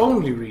not the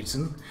only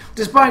reason.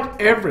 Despite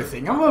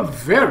everything, I'm a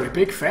very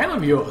big fan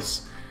of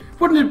yours.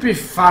 Wouldn't it be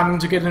fun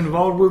to get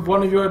involved with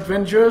one of your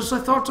adventures, I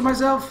thought to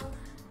myself.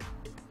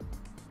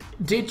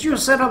 Did you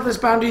set up this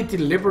bounty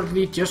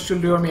deliberately just to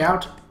lure me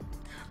out?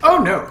 Oh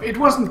no, it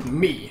wasn't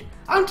me.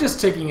 I'm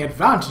just taking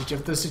advantage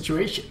of the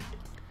situation.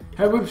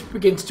 Her whip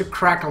begins to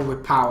crackle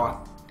with power.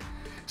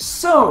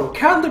 So,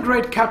 can the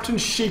great Captain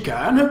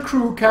Sheikah and her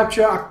crew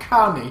capture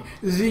Akane,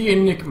 the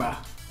Enigma?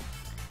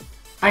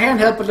 I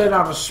can't help but let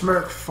out a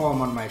smirk form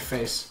on my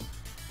face.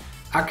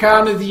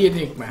 Akane the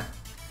Enigma.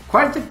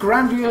 Quite the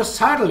grandiose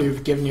title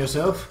you've given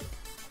yourself.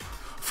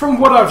 From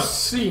what I've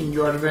seen,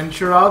 your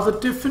adventure are the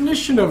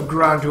definition of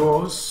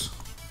grandiose.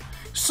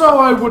 So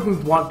I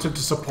wouldn't want to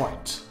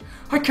disappoint.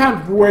 I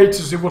can't wait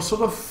to see what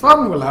sort of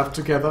fun we'll have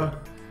together.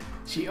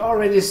 She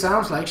already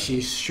sounds like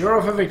she's sure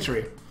of a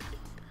victory.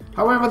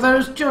 However, there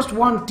is just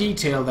one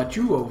detail that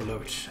you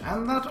overlooked,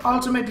 and that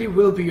ultimately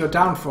will be your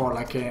downfall,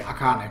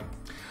 Akane.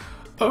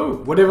 Oh,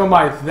 whatever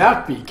might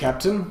that be,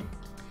 Captain?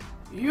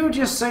 You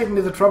just saved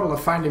me the trouble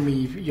of finding me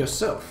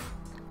yourself.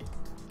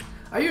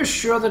 Are you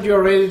sure that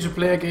you're ready to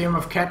play a game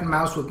of cat and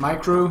mouse with my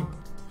crew?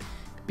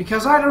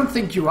 Because I don't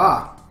think you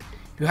are.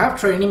 You have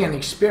training and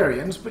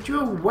experience, but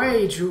you're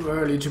way too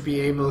early to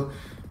be able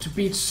to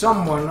beat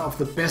someone of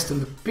the best in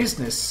the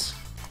business.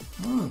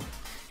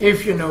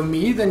 If you know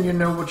me, then you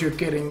know what you're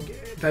getting,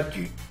 that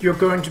you're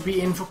going to be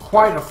in for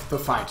quite the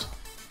fight.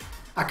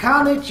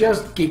 Akane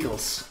just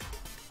giggles.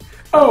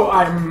 Oh,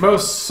 I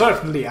most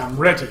certainly am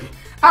ready.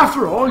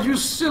 After all, you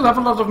still have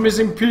a lot of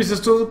missing pieces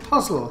to the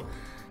puzzle.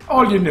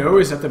 All you know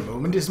is at the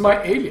moment is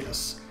my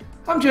alias.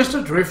 I'm just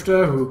a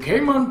drifter who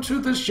came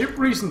onto the ship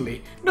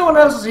recently. No one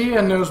else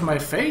here knows my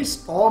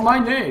face or my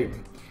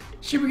name.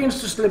 She begins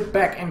to slip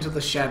back into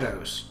the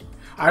shadows.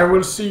 I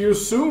will see you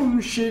soon,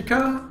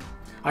 Sheikah.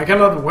 I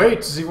cannot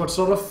wait to see what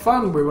sort of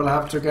fun we will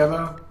have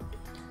together.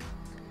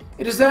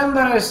 It is then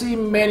that I see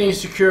many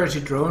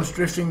security drones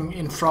drifting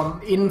in from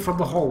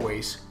the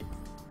hallways.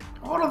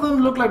 All of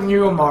them look like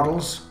newer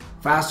models.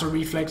 Faster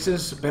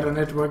reflexes, better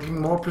networking,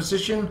 more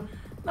precision.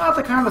 Not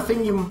the kind of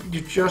thing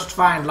you just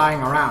find lying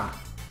around.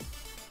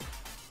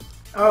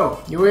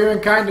 Oh, you were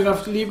even kind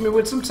enough to leave me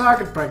with some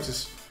target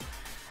practice.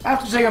 I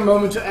have to take a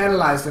moment to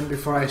analyze them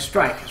before I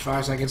strike. As far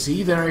as I can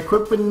see, they're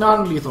equipped with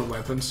non-lethal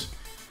weapons.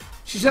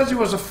 She said she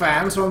was a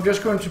fan, so I'm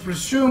just going to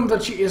presume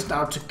that she isn't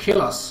out to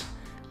kill us.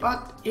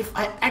 But if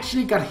I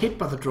actually got hit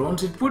by the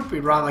drones, it would be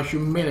rather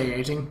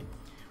humiliating.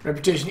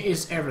 Reputation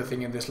is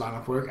everything in this line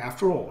of work,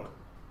 after all.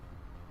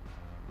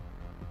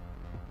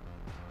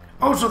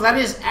 Oh, so that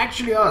is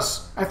actually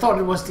us. I thought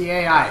it was the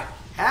AI.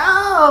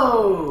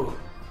 Oh!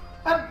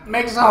 That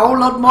makes a whole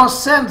lot more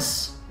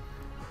sense.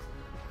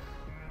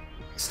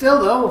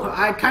 Still though,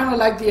 I kind of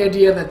like the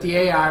idea that the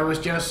AI was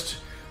just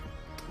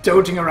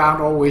doting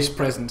around, always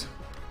present.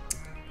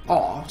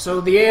 Oh, so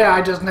the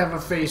AI doesn't have a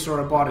face or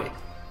a body.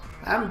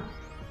 I'm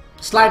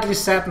slightly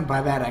saddened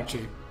by that,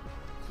 actually.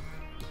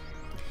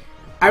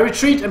 I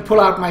retreat and pull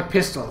out my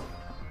pistol.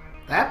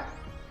 That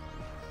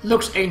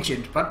looks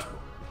ancient, but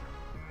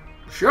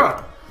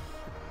sure.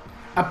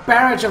 A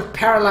barrage of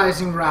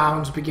paralyzing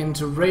rounds begin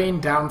to rain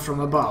down from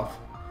above.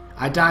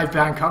 I dive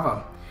behind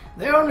cover.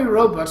 They're only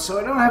robots, so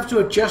I don't have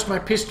to adjust my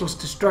pistol's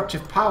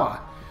destructive power.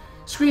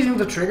 Squeezing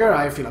the trigger,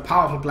 I feel a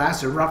powerful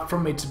blast erupt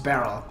from its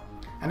barrel.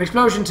 An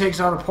explosion takes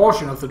out a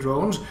portion of the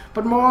drones,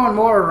 but more and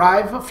more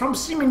arrive from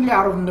seemingly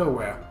out of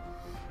nowhere.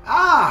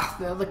 Ah,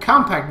 they're the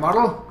compact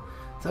model,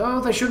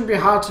 though they shouldn't be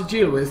hard to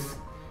deal with.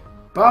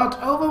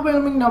 But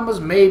overwhelming numbers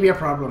may be a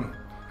problem.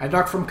 I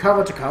duck from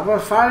cover to cover,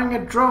 firing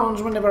at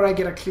drones whenever I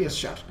get a clear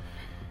shot.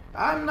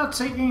 I'm not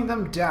taking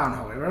them down,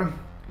 however.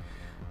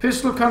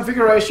 Pistol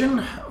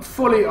configuration,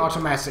 fully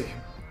automatic.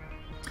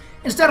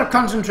 Instead of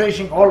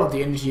concentrating all of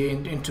the energy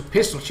into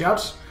pistol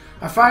shots,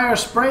 I fire a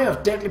spray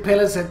of deadly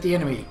pellets at the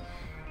enemy.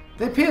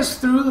 They pierce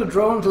through the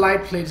drone's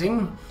light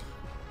plating,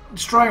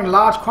 destroying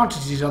large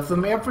quantities of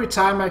them every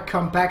time I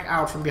come back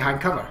out from behind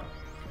cover.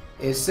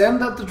 It's then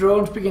that the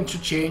drones begin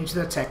to change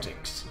their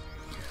tactics.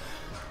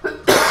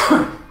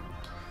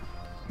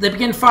 They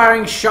begin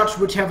firing shots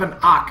which have an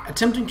arc,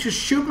 attempting to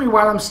shoot me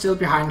while I'm still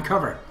behind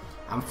cover.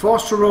 I'm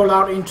forced to roll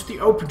out into the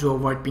open to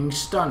avoid being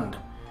stunned.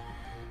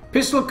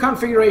 Pistol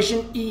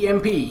configuration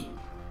EMP.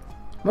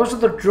 Most of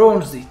the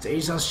drones these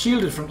days are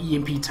shielded from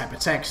EMP type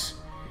attacks.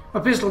 My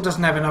pistol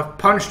doesn't have enough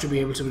punch to be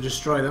able to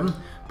destroy them,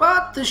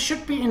 but this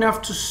should be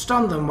enough to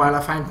stun them while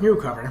I find new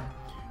cover.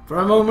 For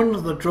a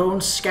moment, the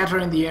drones scatter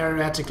in the air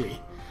erratically.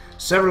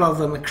 Several of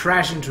them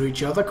crash into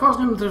each other,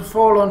 causing them to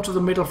fall onto the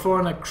middle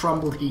floor in a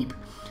crumbled heap.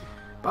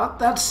 But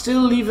that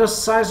still leaves a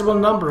sizable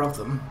number of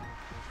them.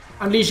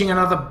 Unleashing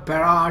another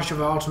barrage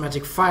of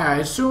automatic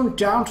fire is soon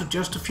down to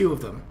just a few of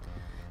them.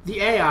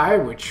 The AI,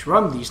 which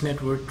run these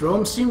network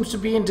drones, seems to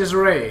be in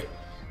disarray.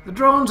 The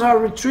drones are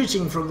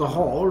retreating from the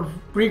hall,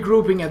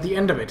 regrouping at the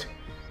end of it.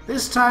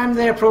 This time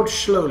they approach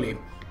slowly.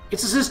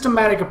 It's a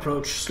systematic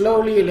approach,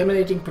 slowly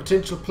eliminating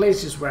potential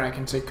places where I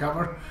can take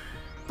cover.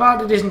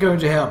 But it isn't going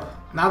to help,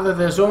 now that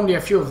there's only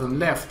a few of them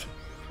left.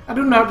 I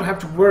do not have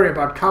to worry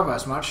about cover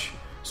as much.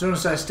 As soon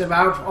as I step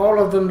out, all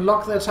of them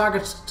lock their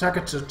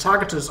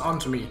targeters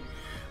onto me.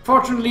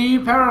 Fortunately,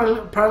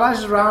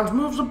 paralysis round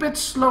moves a bit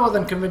slower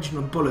than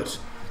conventional bullets.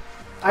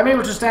 I'm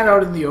able to stand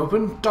out in the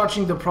open,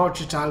 dodging the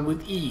projectile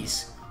with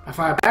ease. I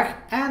fire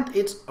back, and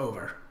it's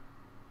over.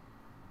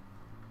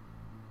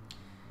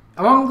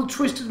 Among the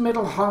twisted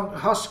metal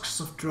husks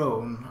of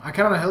drone, I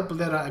cannot help but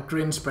let a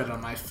grin spread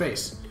on my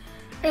face.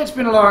 It's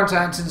been a long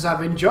time since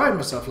I've enjoyed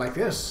myself like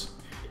this.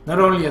 Not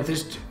only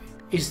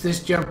is this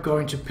job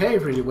going to pay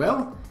really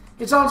well,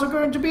 it's also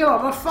going to be a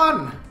lot of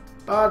fun.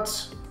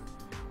 But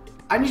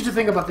I need to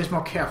think about this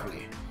more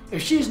carefully.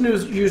 If she's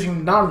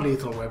using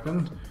non-lethal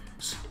weapons,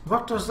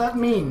 what does that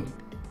mean?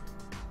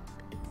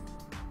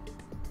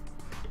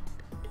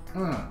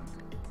 I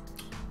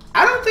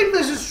don't think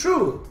this is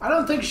true. I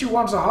don't think she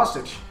wants a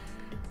hostage.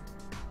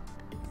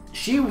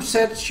 She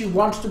said she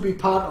wants to be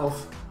part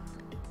of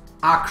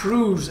our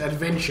crew's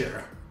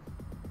adventure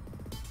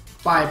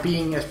by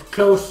being as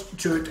close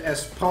to it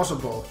as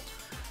possible,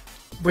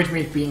 which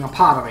means being a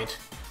part of it.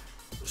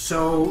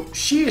 So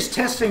she is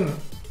testing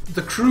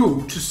the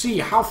crew to see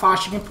how far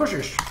she can push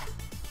us,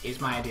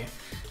 is my idea.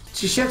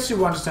 She said she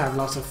wants to have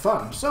lots of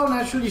fun, so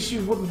naturally she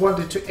wouldn't want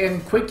it to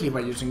end quickly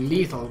by using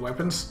lethal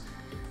weapons.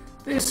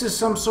 This is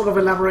some sort of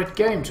elaborate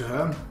game to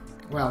her.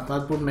 Well,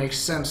 that would make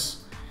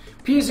sense.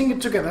 Piecing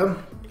it together,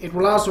 it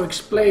will also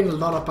explain a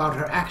lot about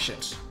her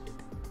actions.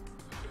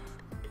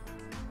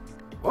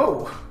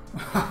 Whoa,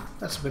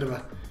 that's a bit of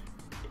a...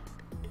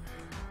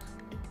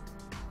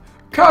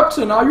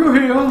 Captain, are you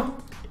here?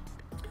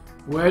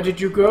 Where did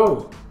you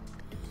go?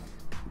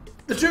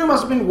 The two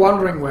must have been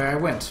wondering where I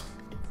went.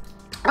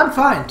 I'm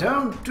fine,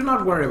 do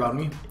not worry about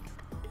me.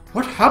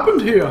 What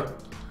happened here?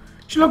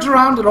 She looks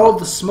around at all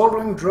the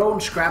smoldering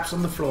drone scraps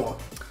on the floor.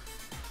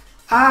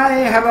 I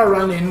have a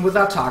run-in with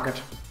our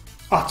target.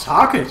 Our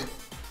target?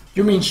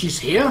 You mean she's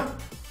here?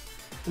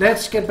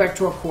 Let's get back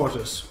to our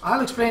quarters.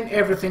 I'll explain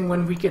everything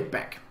when we get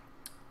back.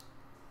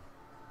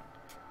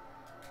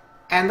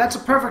 And that's a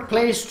perfect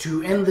place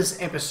to end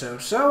this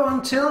episode. So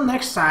until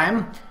next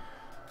time,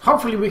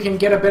 hopefully we can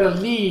get a better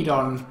lead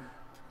on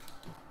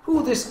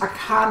who this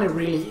Akane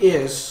really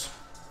is.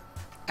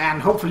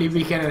 And hopefully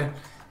we can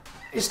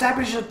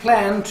establish a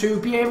plan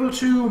to be able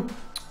to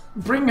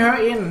bring her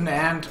in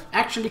and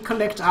actually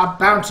collect our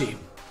bounty.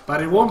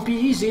 But it won't be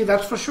easy,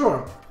 that's for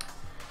sure.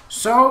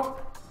 So,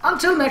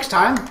 until next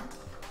time,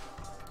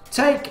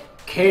 take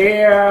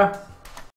care.